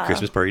a Yeah.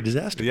 Christmas party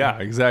disaster. Yeah,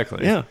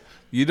 exactly. Yeah.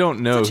 You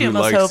don't know What you who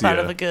almost likes hope you. out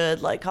of a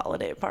good like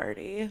holiday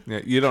party. Yeah,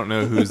 you don't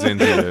know who's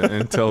into it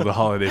until the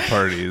holiday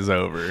party is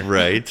over.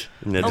 Right?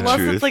 And that's Unless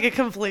the truth. it's like a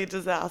complete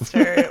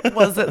disaster.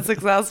 Was it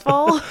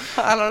successful?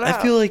 I don't know. I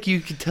feel like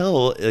you could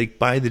tell, like,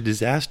 by the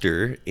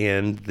disaster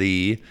and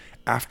the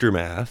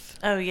aftermath,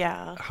 Oh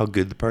yeah. how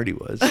good the party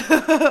was.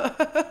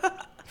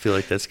 I feel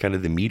like that's kind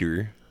of the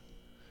meter.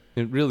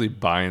 It really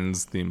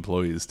binds the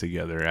employees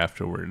together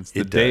afterwards.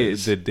 It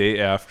does. The day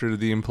after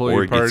the employee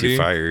Or it party. gets you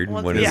fired,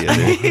 Well, one or yeah. the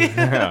other.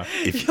 Yeah.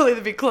 You'll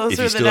either be If closer you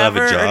than still have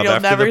ever, a or job you'll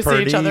after never the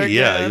party, see each other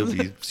yeah, again. you'll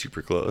be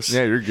super close.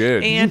 Yeah, you're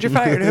good. And you're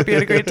fired. Hope you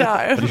had a great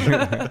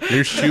time.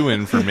 You're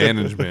shooing for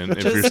management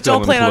if you're Just still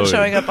don't plan on employed.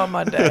 showing up on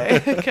Monday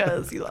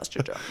because you lost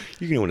your job.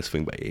 You're going to want to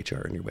swing by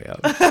HR on your way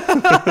out.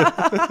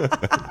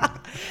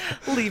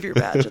 Leave your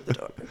badge at the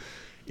door.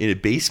 In a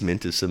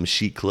basement of some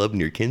chic club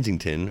near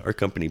Kensington, our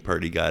company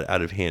party got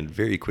out of hand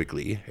very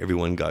quickly.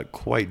 Everyone got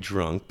quite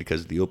drunk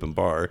because of the open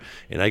bar,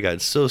 and I got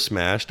so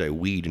smashed I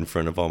weed in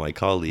front of all my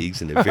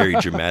colleagues in a very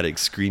dramatic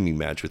screaming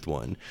match with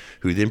one,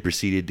 who then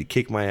proceeded to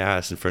kick my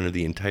ass in front of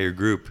the entire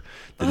group.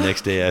 The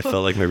next day I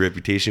felt like my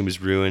reputation was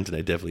ruined, and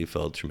I definitely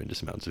felt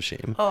tremendous amounts of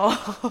shame.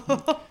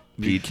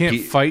 You can't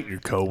fight your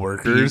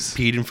coworkers.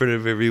 Peed in front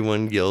of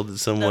everyone, yelled at No,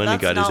 someone, that's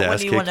and got his not ass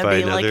when you kicked want to by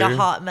be another. like a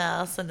hot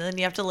mess, and then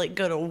you have to like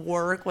go to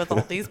work with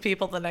all these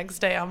people the next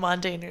day on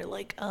Monday, and you're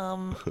like,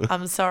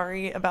 I'm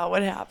sorry about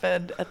what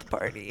happened at the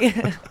party.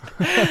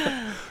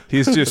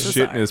 He's just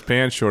shitting sorry. his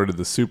pants short of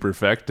the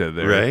superfecta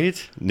there.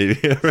 Right?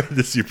 Right,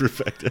 the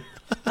superfecta.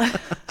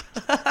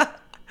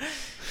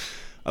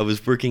 I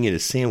was working in a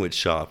sandwich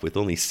shop with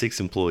only 6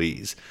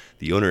 employees.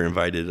 The owner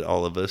invited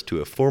all of us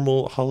to a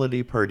formal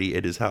holiday party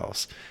at his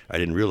house. I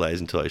didn't realize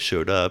until I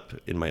showed up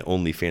in my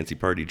only fancy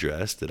party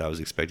dress that I was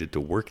expected to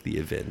work the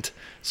event,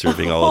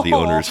 serving all of the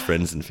owner's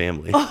friends and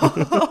family.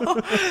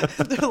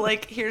 They're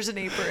like, here's an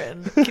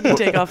apron. Can you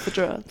take off the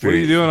dress? What are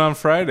you doing on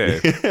Friday?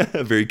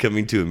 Very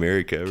coming to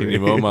America. Can you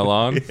mow my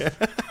lawn?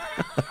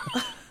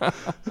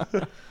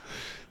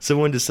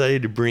 Someone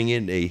decided to bring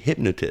in a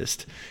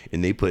hypnotist,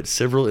 and they put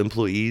several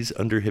employees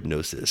under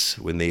hypnosis.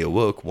 When they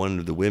awoke, one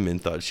of the women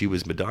thought she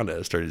was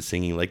Madonna, started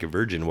singing like a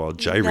virgin while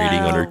gyrating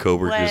on her No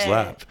coworker's way.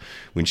 lap.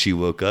 When she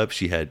woke up,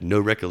 she had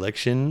no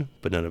recollection,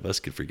 but none of us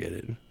could forget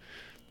it.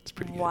 It's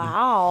pretty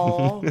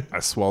Wow. I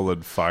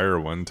swallowed fire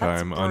one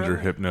time under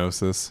brilliant.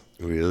 hypnosis.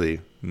 good.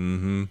 Really?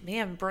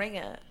 Man, bring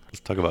it. Let's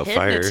talk about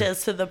fire.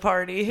 Hypnotist to the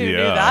party. Who knew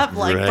Yeah, that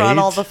like right? brought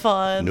all the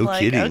fun? No like,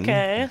 kidding.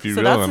 Okay. If you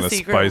so really that's want a to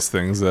secret. spice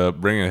things up,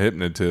 bring a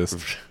hypnotist.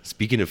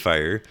 Speaking of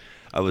fire,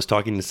 I was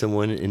talking to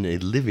someone in a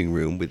living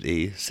room with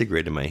a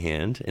cigarette in my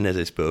hand, and as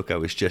I spoke, I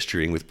was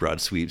gesturing with broad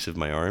sweeps of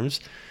my arms.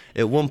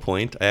 At one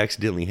point, I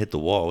accidentally hit the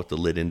wall with the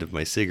lit end of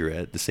my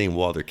cigarette, the same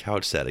wall their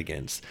couch sat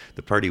against.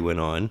 The party went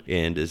on,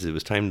 and as it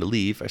was time to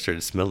leave, I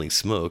started smelling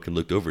smoke and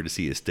looked over to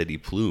see a steady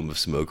plume of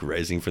smoke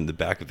rising from the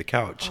back of the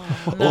couch.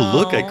 Oh,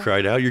 look, I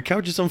cried out, your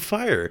couch is on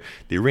fire.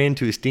 They ran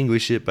to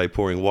extinguish it by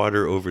pouring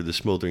water over the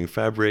smoldering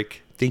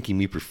fabric, thanking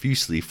me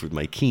profusely for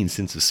my keen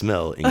sense of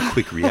smell and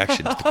quick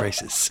reaction to the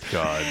crisis.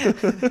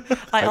 God.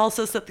 I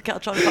also set the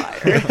couch on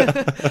fire.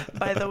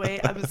 By the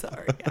way, I'm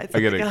sorry. I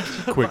got a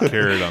quick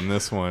carrot on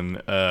this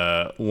one.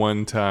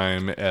 One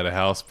time at a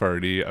house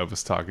party, I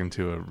was talking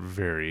to a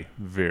very,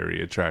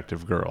 very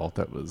attractive girl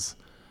that was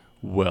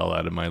well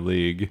out of my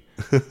league.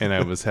 And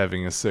I was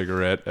having a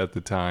cigarette at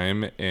the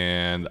time,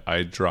 and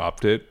I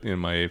dropped it in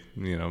my,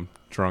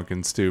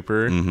 drunken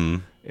stupor. Mm-hmm.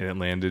 And it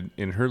landed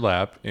in her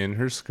lap, in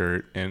her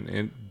skirt, and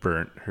it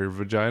burnt her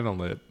vagina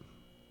lip.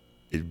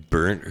 It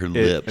burnt her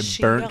lip. It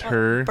She burnt got a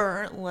her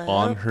burnt lip.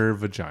 on her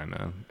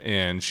vagina,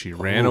 and she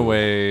ran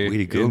away way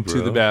to go, into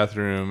bro. the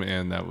bathroom,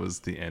 and that was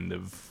the end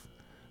of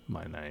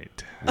my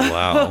night.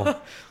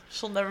 Wow.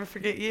 She'll never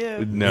forget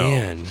you. No,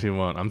 Man. she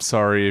won't. I'm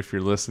sorry if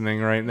you're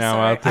listening right now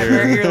Sorry, out I hurt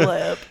there. your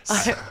lip.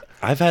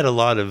 I've had a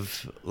lot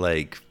of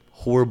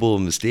horrible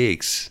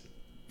mistakes,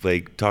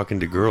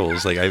 talking to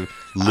girls. I've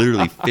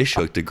literally fish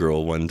hooked a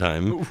girl one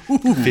time,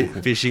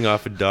 fishing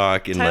off a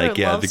dock, and Tyler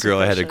the loves girl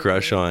I had a fish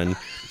crush hooking. on.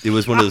 It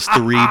was one of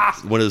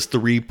those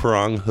three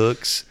prong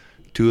hooks.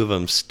 2 of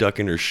them stuck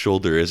in her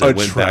shoulder as I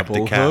went back to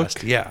treble cast.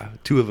 hook? Yeah,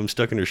 2 of them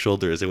stuck in her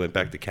shoulder as I went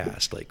back to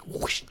cast,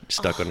 whoosh,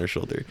 stuck on her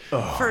shoulder.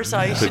 First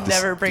off, you should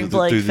never bring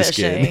through Blake the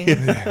skin.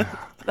 fishing.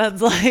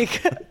 That's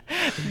like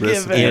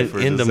Recipe given. for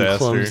And I'm disaster.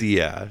 clumsy.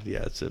 Yeah.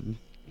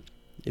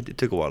 It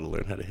took a while to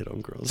learn how to hit on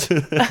girls.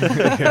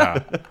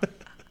 Yeah.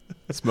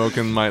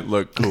 Smoking might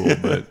look cool,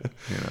 but,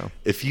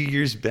 A few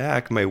years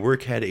back, my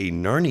work had a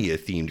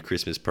Narnia-themed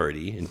Christmas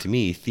party, and to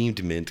me,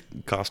 themed meant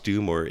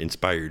costume or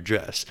inspired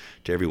dress.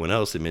 To everyone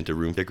else, it meant a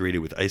room decorated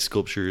with ice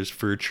sculptures,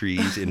 fir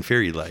trees, and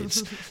fairy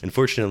lights.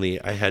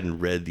 Unfortunately, I hadn't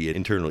read the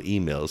internal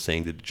emails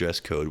saying that the dress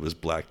code was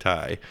black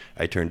tie.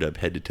 I turned up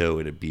head to toe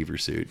in a beaver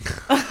suit.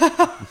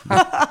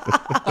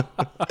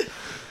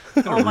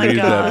 Oh my read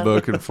that god.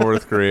 book in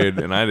 4th grade,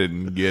 and I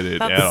didn't get it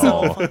That's at so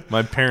all. fun.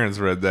 My parents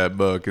read that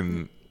book,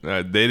 and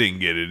they didn't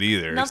get it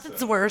either.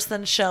 Nothing's worse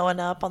than showing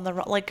up on the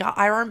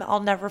I'll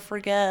never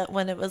forget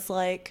when it was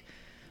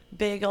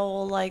big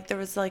old there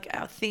was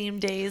theme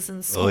days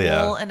in school,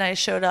 yeah. and I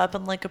showed up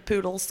in a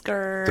poodle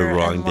skirt The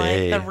wrong and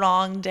day. the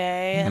wrong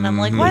day, and I'm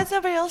like, why is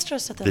everybody else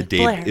dressed up? They're The like, day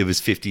Blair. it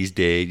was 50s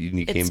day, and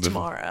you came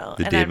tomorrow,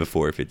 the and day I'm-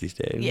 before 50s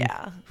day.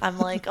 Yeah, I'm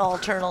all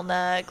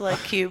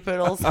turtleneck, cute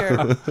poodle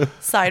skirt,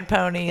 side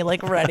pony,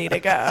 ready to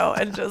go,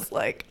 and just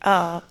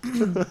December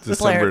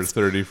Blair,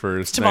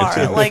 31st,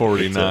 tomorrow.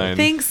 1949.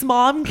 Thanks,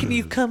 Mom. Can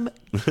you come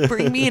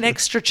bring me an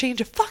extra change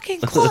of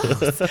fucking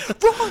clothes?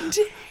 Wrong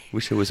day.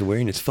 Wish I wasn't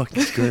wearing this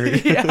fucking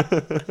skirt.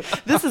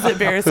 This is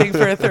embarrassing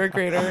for a 3rd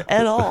grader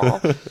at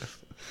all.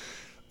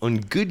 On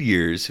good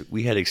years,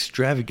 we had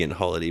extravagant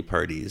holiday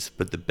parties,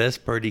 but the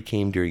best party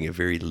came during a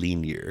very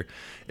lean year.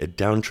 A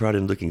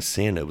downtrodden-looking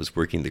Santa was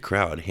working the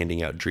crowd,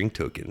 handing out drink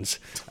tokens.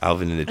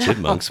 Alvin and the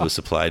Chipmunks was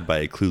supplied by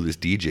a clueless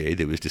DJ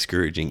that was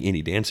discouraging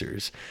any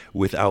dancers.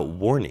 Without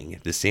warning,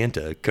 the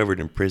Santa,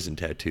 covered in prison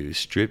tattoos,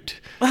 stripped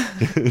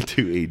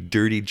to a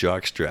dirty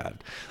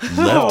jockstrap,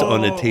 left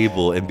on a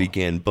table, and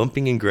began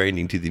bumping and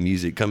grinding to the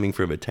music coming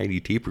from a tiny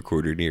tape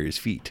recorder near his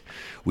feet.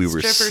 We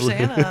were Stripper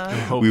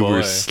Santa. Oh, we boy.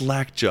 were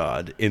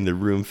slack-jawed, and the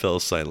room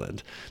fell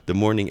silent. The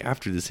morning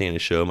after the Santa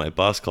show, my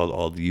boss called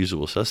all the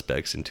usual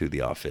suspects into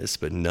the office,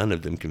 but none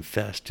of them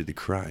confessed to the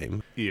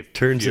crime.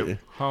 Turns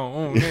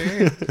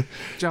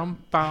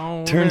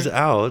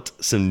out,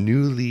 some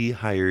newly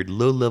hired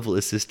low-level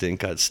assistant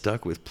got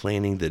stuck with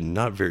planning the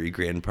not very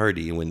grand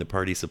party, and when the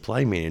party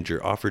supply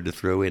manager offered to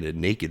throw in a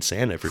naked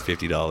Santa for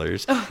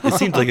 $50, it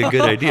seemed like a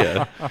good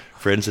idea.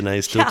 Friends and I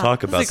still Yeah,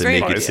 talk it's about a the great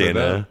naked idea.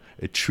 Santa.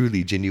 A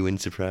truly genuine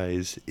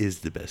surprise is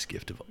the best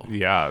gift of all.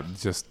 Yeah,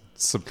 just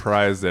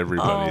surprised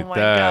everybody. Oh my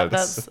god,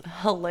 that's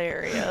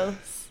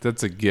hilarious.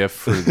 That's a gift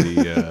for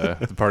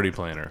the party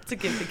planner. It's a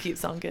gift that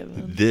keeps on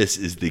giving. This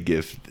is the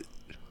gift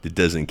that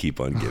doesn't keep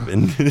on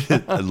giving.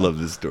 I love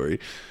this story.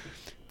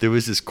 There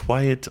was this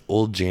quiet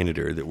old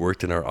janitor that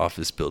worked in our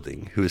office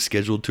building who was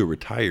scheduled to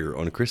retire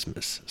on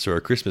Christmas. So our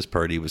Christmas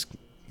party was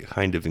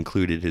kind of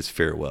included his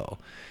farewell.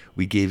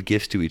 We gave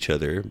gifts to each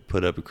other,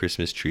 put up a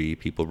Christmas tree,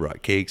 people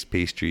brought cakes,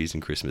 pastries,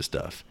 and Christmas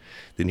stuff.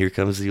 Then here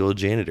comes the old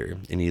janitor,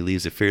 and he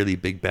leaves a fairly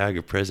big bag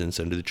of presents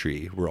under the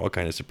tree. We're all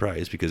kind of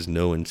surprised because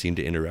no one seemed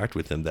to interact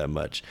with him that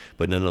much.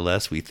 But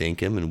nonetheless, we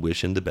thank him and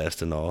wish him the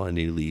best and all, and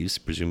he leaves,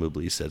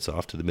 presumably sets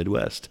off to the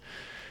Midwest.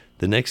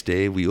 The next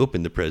day, we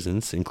opened the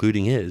presents,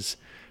 including his.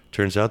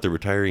 Turns out the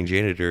retiring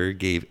janitor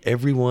gave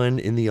everyone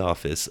in the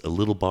office a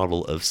little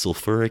bottle of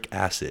sulfuric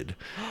acid.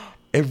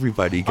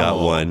 Everybody got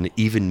one,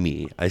 even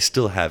me. I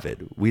still have it.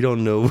 We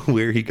don't know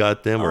where he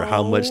got them or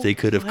how much they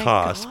could have my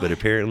cost, but God.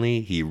 apparently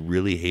he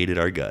really hated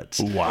our guts.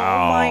 Oh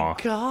Wow.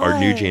 my god. Our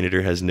new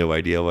janitor has no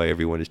idea why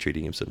everyone is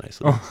treating him so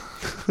nicely.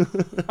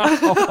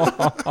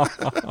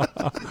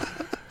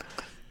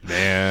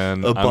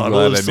 Man, A I'm bottle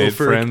glad of I made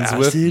sulfuric friends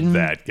acid? with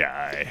that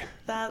guy.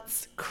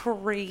 That's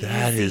crazy.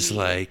 That is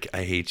like,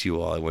 I hate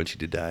you all. I want you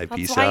to die. That's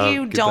Peace why out.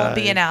 you don't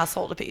be Goodbye. an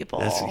asshole to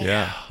people.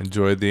 Yeah,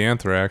 enjoyed the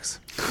anthrax.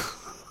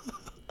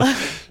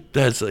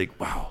 That's like,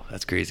 wow,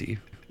 that's crazy.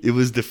 It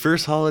was the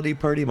first holiday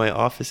party my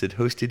office had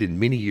hosted in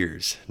many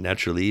years.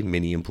 Naturally,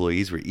 many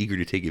employees were eager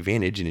to take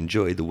advantage and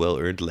enjoy the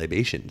well-earned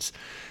libations.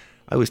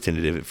 I was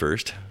tentative at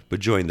first, but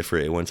joined the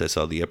fray once I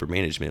saw the upper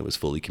management was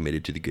fully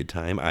committed to the good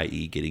time,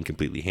 i.e. getting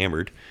completely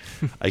hammered.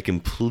 I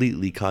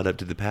completely caught up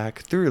to the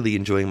pack, thoroughly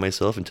enjoying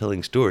myself and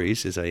telling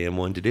stories, as I am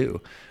one to do.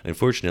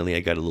 Unfortunately, I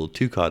got a little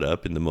too caught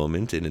up in the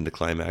moment, and in the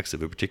climax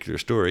of a particular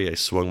story, I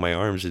swung my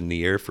arms in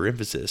the air for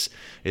emphasis.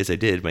 As I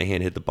did, my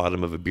hand hit the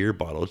bottom of a beer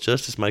bottle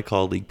just as my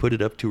colleague put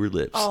it up to her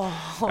lips.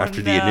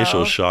 After the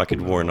initial shock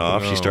had worn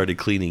off, she started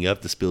cleaning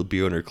up the spilled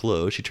beer on her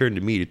clothes. She turned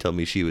to me to tell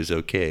me she was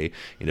okay,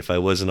 and if I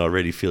wasn't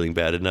already feeling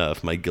bad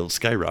enough, my guilt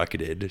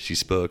skyrocketed. She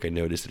spoke. I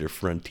noticed that her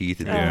front teeth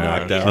had been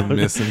knocked out.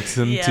 Missing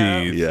some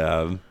Yeah. teeth.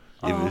 Yeah.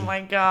 Oh my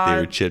They were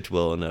god. chipped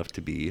well enough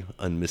to be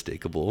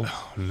unmistakable.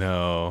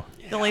 No.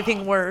 The only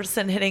thing worse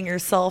than hitting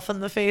yourself in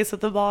the face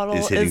with the bottle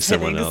Is is hitting hitting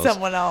someone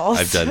else. else.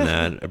 I've done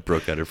that. I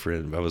broke out a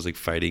friend. I was like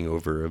fighting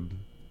over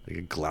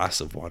a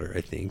glass of water,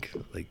 I think.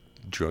 Like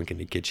drunk in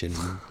the kitchen.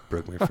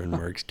 Broke my friend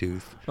Mark's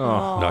tooth.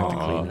 Knocked it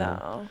clean.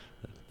 No.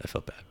 I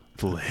felt bad.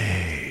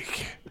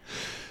 Blake,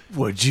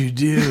 what'd you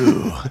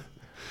do?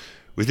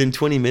 Within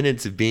 20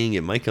 minutes of being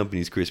at my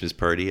company's Christmas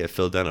party, I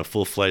fell down a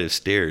full flight of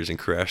stairs and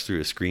crashed through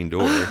a screen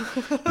door.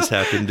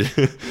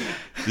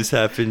 This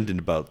happened in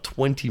about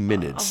 20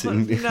 minutes.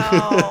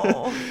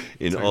 No.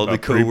 And Talking all the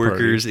about pre-party.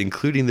 coworkers,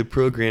 including the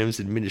program's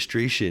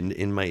administration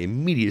and my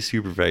immediate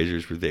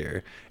supervisors, were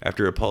there.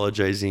 After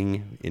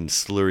apologizing and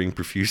slurring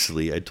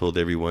profusely, I told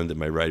everyone that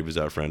my ride was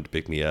out front to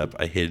pick me up.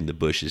 I hid in the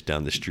bushes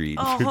down the street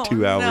for Oh,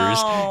 2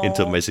 hours no.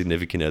 until my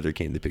significant other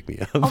came to pick me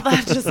up. Oh,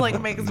 that just like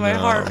makes my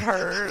heart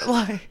hurt.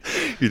 Like,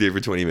 You're there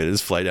for 20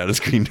 minutes, fly down a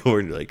screen door,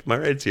 and you're like, my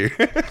ride's here.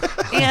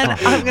 and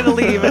I'm gonna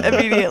leave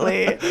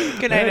immediately.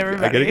 Good night, I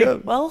everybody. gotta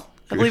go. Well,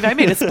 I believe I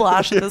made a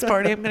splash at this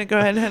party. I'm gonna go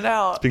ahead and head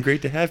out. It's been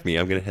great to have me.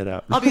 I'm going to head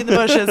out. I'll be in the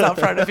bushes out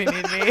front if you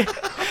need me.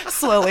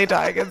 Slowly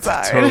dying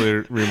inside. Totally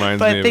reminds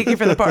But me thank of you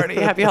for the party.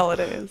 Happy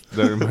holidays.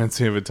 that reminds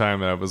me of a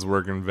time that I was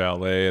working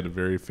valet at a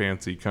very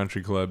fancy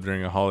country club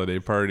during a holiday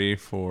party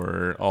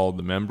for all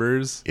the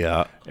members.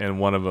 Yeah. And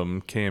one of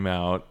them came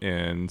out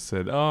and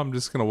said, "Oh, I'm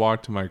just going to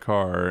walk to my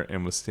car,"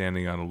 and was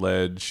standing on a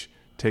ledge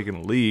taking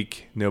a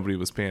leak. Nobody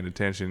was paying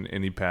attention,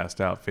 and he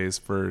passed out face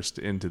first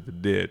into the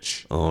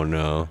ditch. Oh,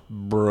 no.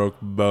 Broke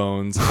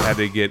bones, had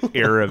to get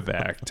air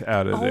evac'd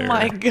out of there. Oh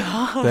my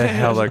god. The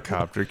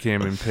helicopter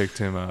came and picked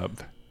him up.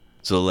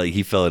 So, like,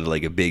 he fell into,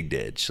 like, a big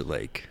ditch,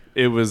 like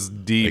It was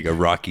deep. a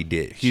rocky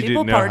ditch. He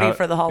People didn't know party how,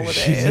 for the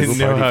holidays. He didn't People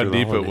know party how for the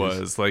deep it holidays.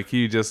 was. Like,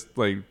 he just,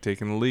 like,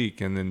 taken a leak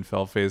and then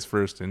fell face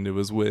first into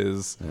his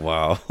whiz.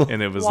 Wow.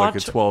 And it was like a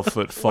Watch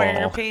 12-foot Wear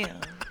your fall.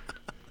 pants.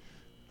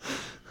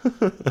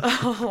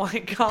 Oh my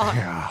god.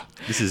 Yeah.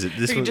 This Are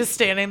you one, just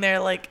standing there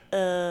like,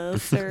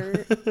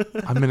 sir?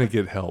 I'm going to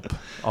get help.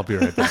 I'll be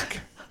right back.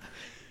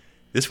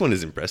 This one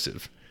is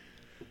impressive.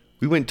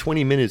 We went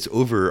 20 minutes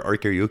over our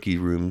karaoke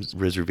room's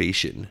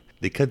reservation.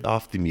 They cut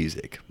off the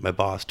music. My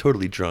boss,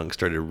 totally drunk,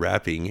 started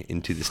rapping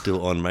into the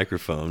still on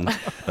microphone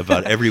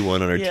about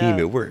everyone on our team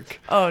at work.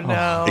 Oh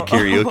no. A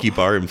karaoke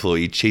bar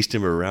employee chased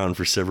him around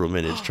for several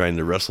minutes trying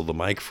to wrestle the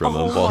mic from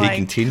him while he my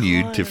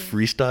continued to God.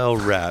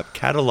 freestyle rap,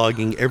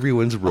 cataloging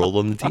everyone's role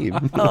on the team.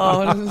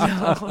 Oh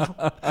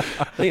no. I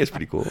think that's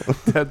pretty cool.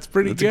 That's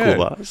pretty That's good. a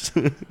cool boss.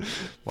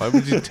 Why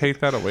would you take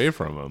that away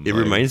from him? It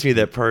reminds me of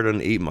that part on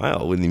 8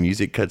 Mile when the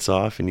music cuts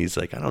off and he's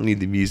like, I don't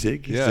need the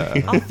music. He's Yeah.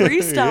 like, I'll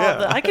freestyle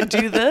that. I can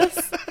do this.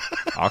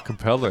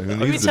 Acapella.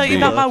 Let me tell you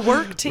about my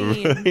work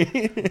team.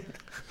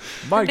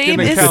 Mike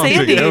Name and is accounting.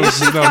 Sandy. Those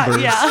She's got-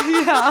 numbers.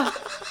 yeah.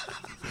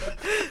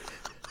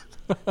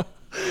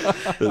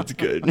 That's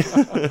good.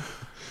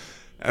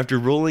 After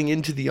rolling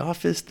into the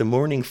office the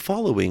morning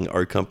following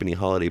our company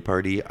holiday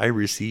party, I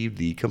received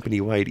the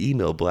company-wide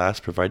email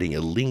blast providing a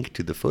link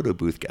to the photo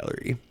booth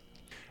gallery.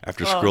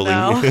 After scrolling,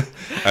 no.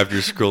 after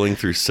scrolling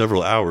through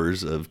several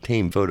hours of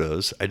tame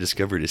photos, I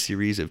discovered a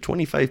series of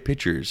 25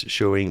 pictures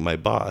showing my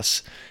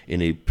boss in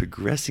a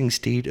progressing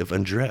state of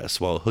undress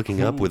while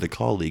hooking up with a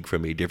colleague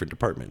from a different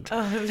department.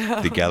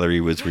 The gallery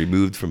was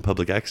removed from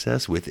public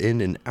access within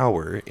an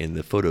hour, and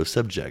the photo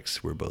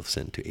subjects were both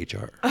sent to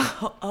HR.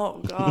 Oh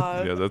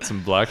god. Yeah, that's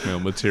some blackmail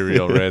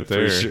material right For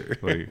there. sure.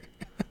 Like,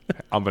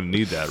 I'm gonna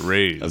need that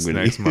raise I'm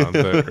gonna next need- month,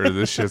 or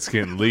this shit's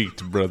getting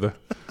leaked, brother.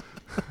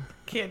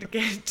 Can't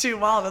get too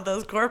wild at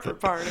those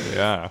corporate parties.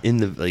 Yeah, In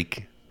the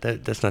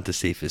that's not the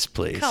safest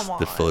place. Come The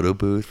on. photo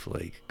booth,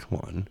 come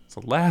on, it's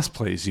the last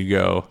place you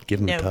go. give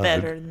him a No tug.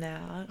 better than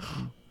that.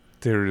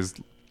 There is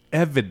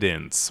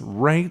evidence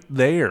right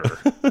there.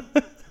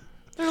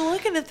 They're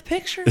looking at the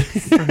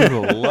pictures. For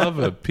the love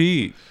of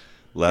Pete.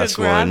 Last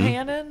grab one.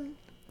 handed.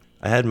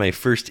 I had my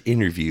first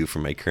interview for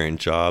my current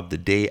job the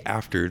day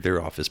after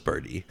their office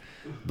party.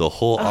 The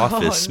whole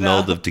office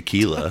smelled of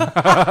tequila.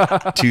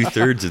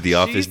 2/3 of the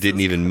office Jesus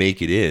didn't even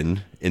make it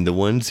in, and the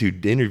ones who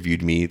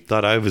interviewed me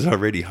thought I was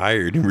already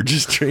hired and were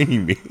just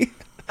training me.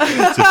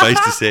 Suffice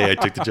to say, I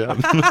took the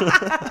job.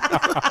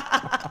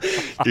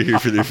 They're here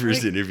for their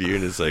first interview,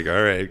 and it's like,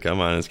 all right, come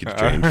on, let's get you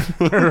trained.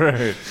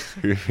 Right.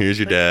 Here's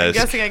your I'm desk.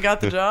 guessing I got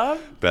the job.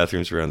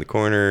 Bathrooms around the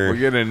corner. We're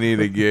gonna need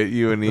to get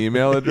you an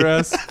email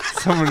address.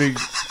 Somebody,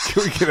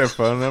 can we get a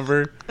phone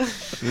number?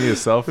 You need a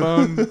cell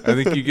phone? I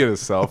think you get a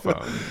cell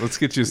phone. Let's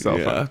get you a cell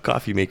Yeah, phone.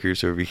 coffee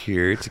makers over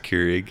here. It's a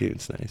Keurig.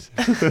 It's nice.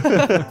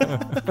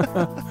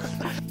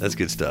 That's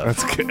good stuff.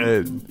 That's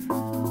good.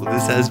 Well,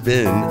 this has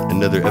been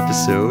another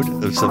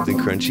episode of Something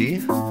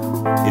Crunchy.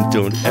 And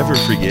don't ever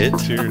forget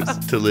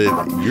to live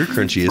your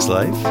crunchiest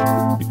life.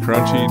 Be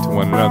crunchy to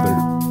one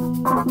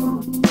another.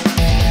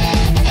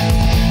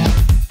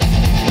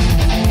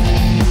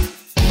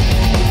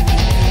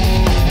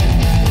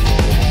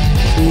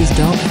 Please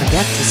don't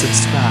forget to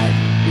subscribe,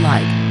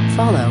 like,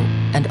 follow,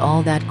 and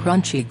all that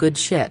crunchy good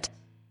shit.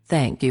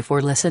 Thank you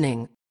for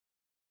listening.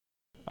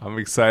 I'm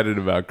excited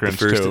about The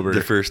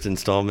Crunchtober. first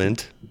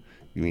installment.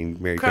 You mean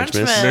Merry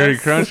Crunchmas. Crunchmas? Merry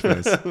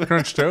Crunchmas.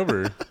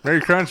 Crunchtober.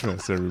 Merry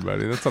Crunchmas,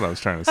 everybody. That's what I was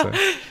trying to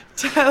say.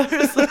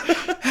 Tyler's like,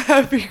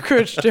 happy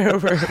crushed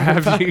over.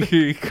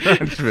 Happy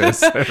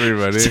Crunchmas,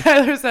 everybody.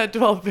 Tyler's had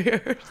 12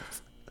 beers.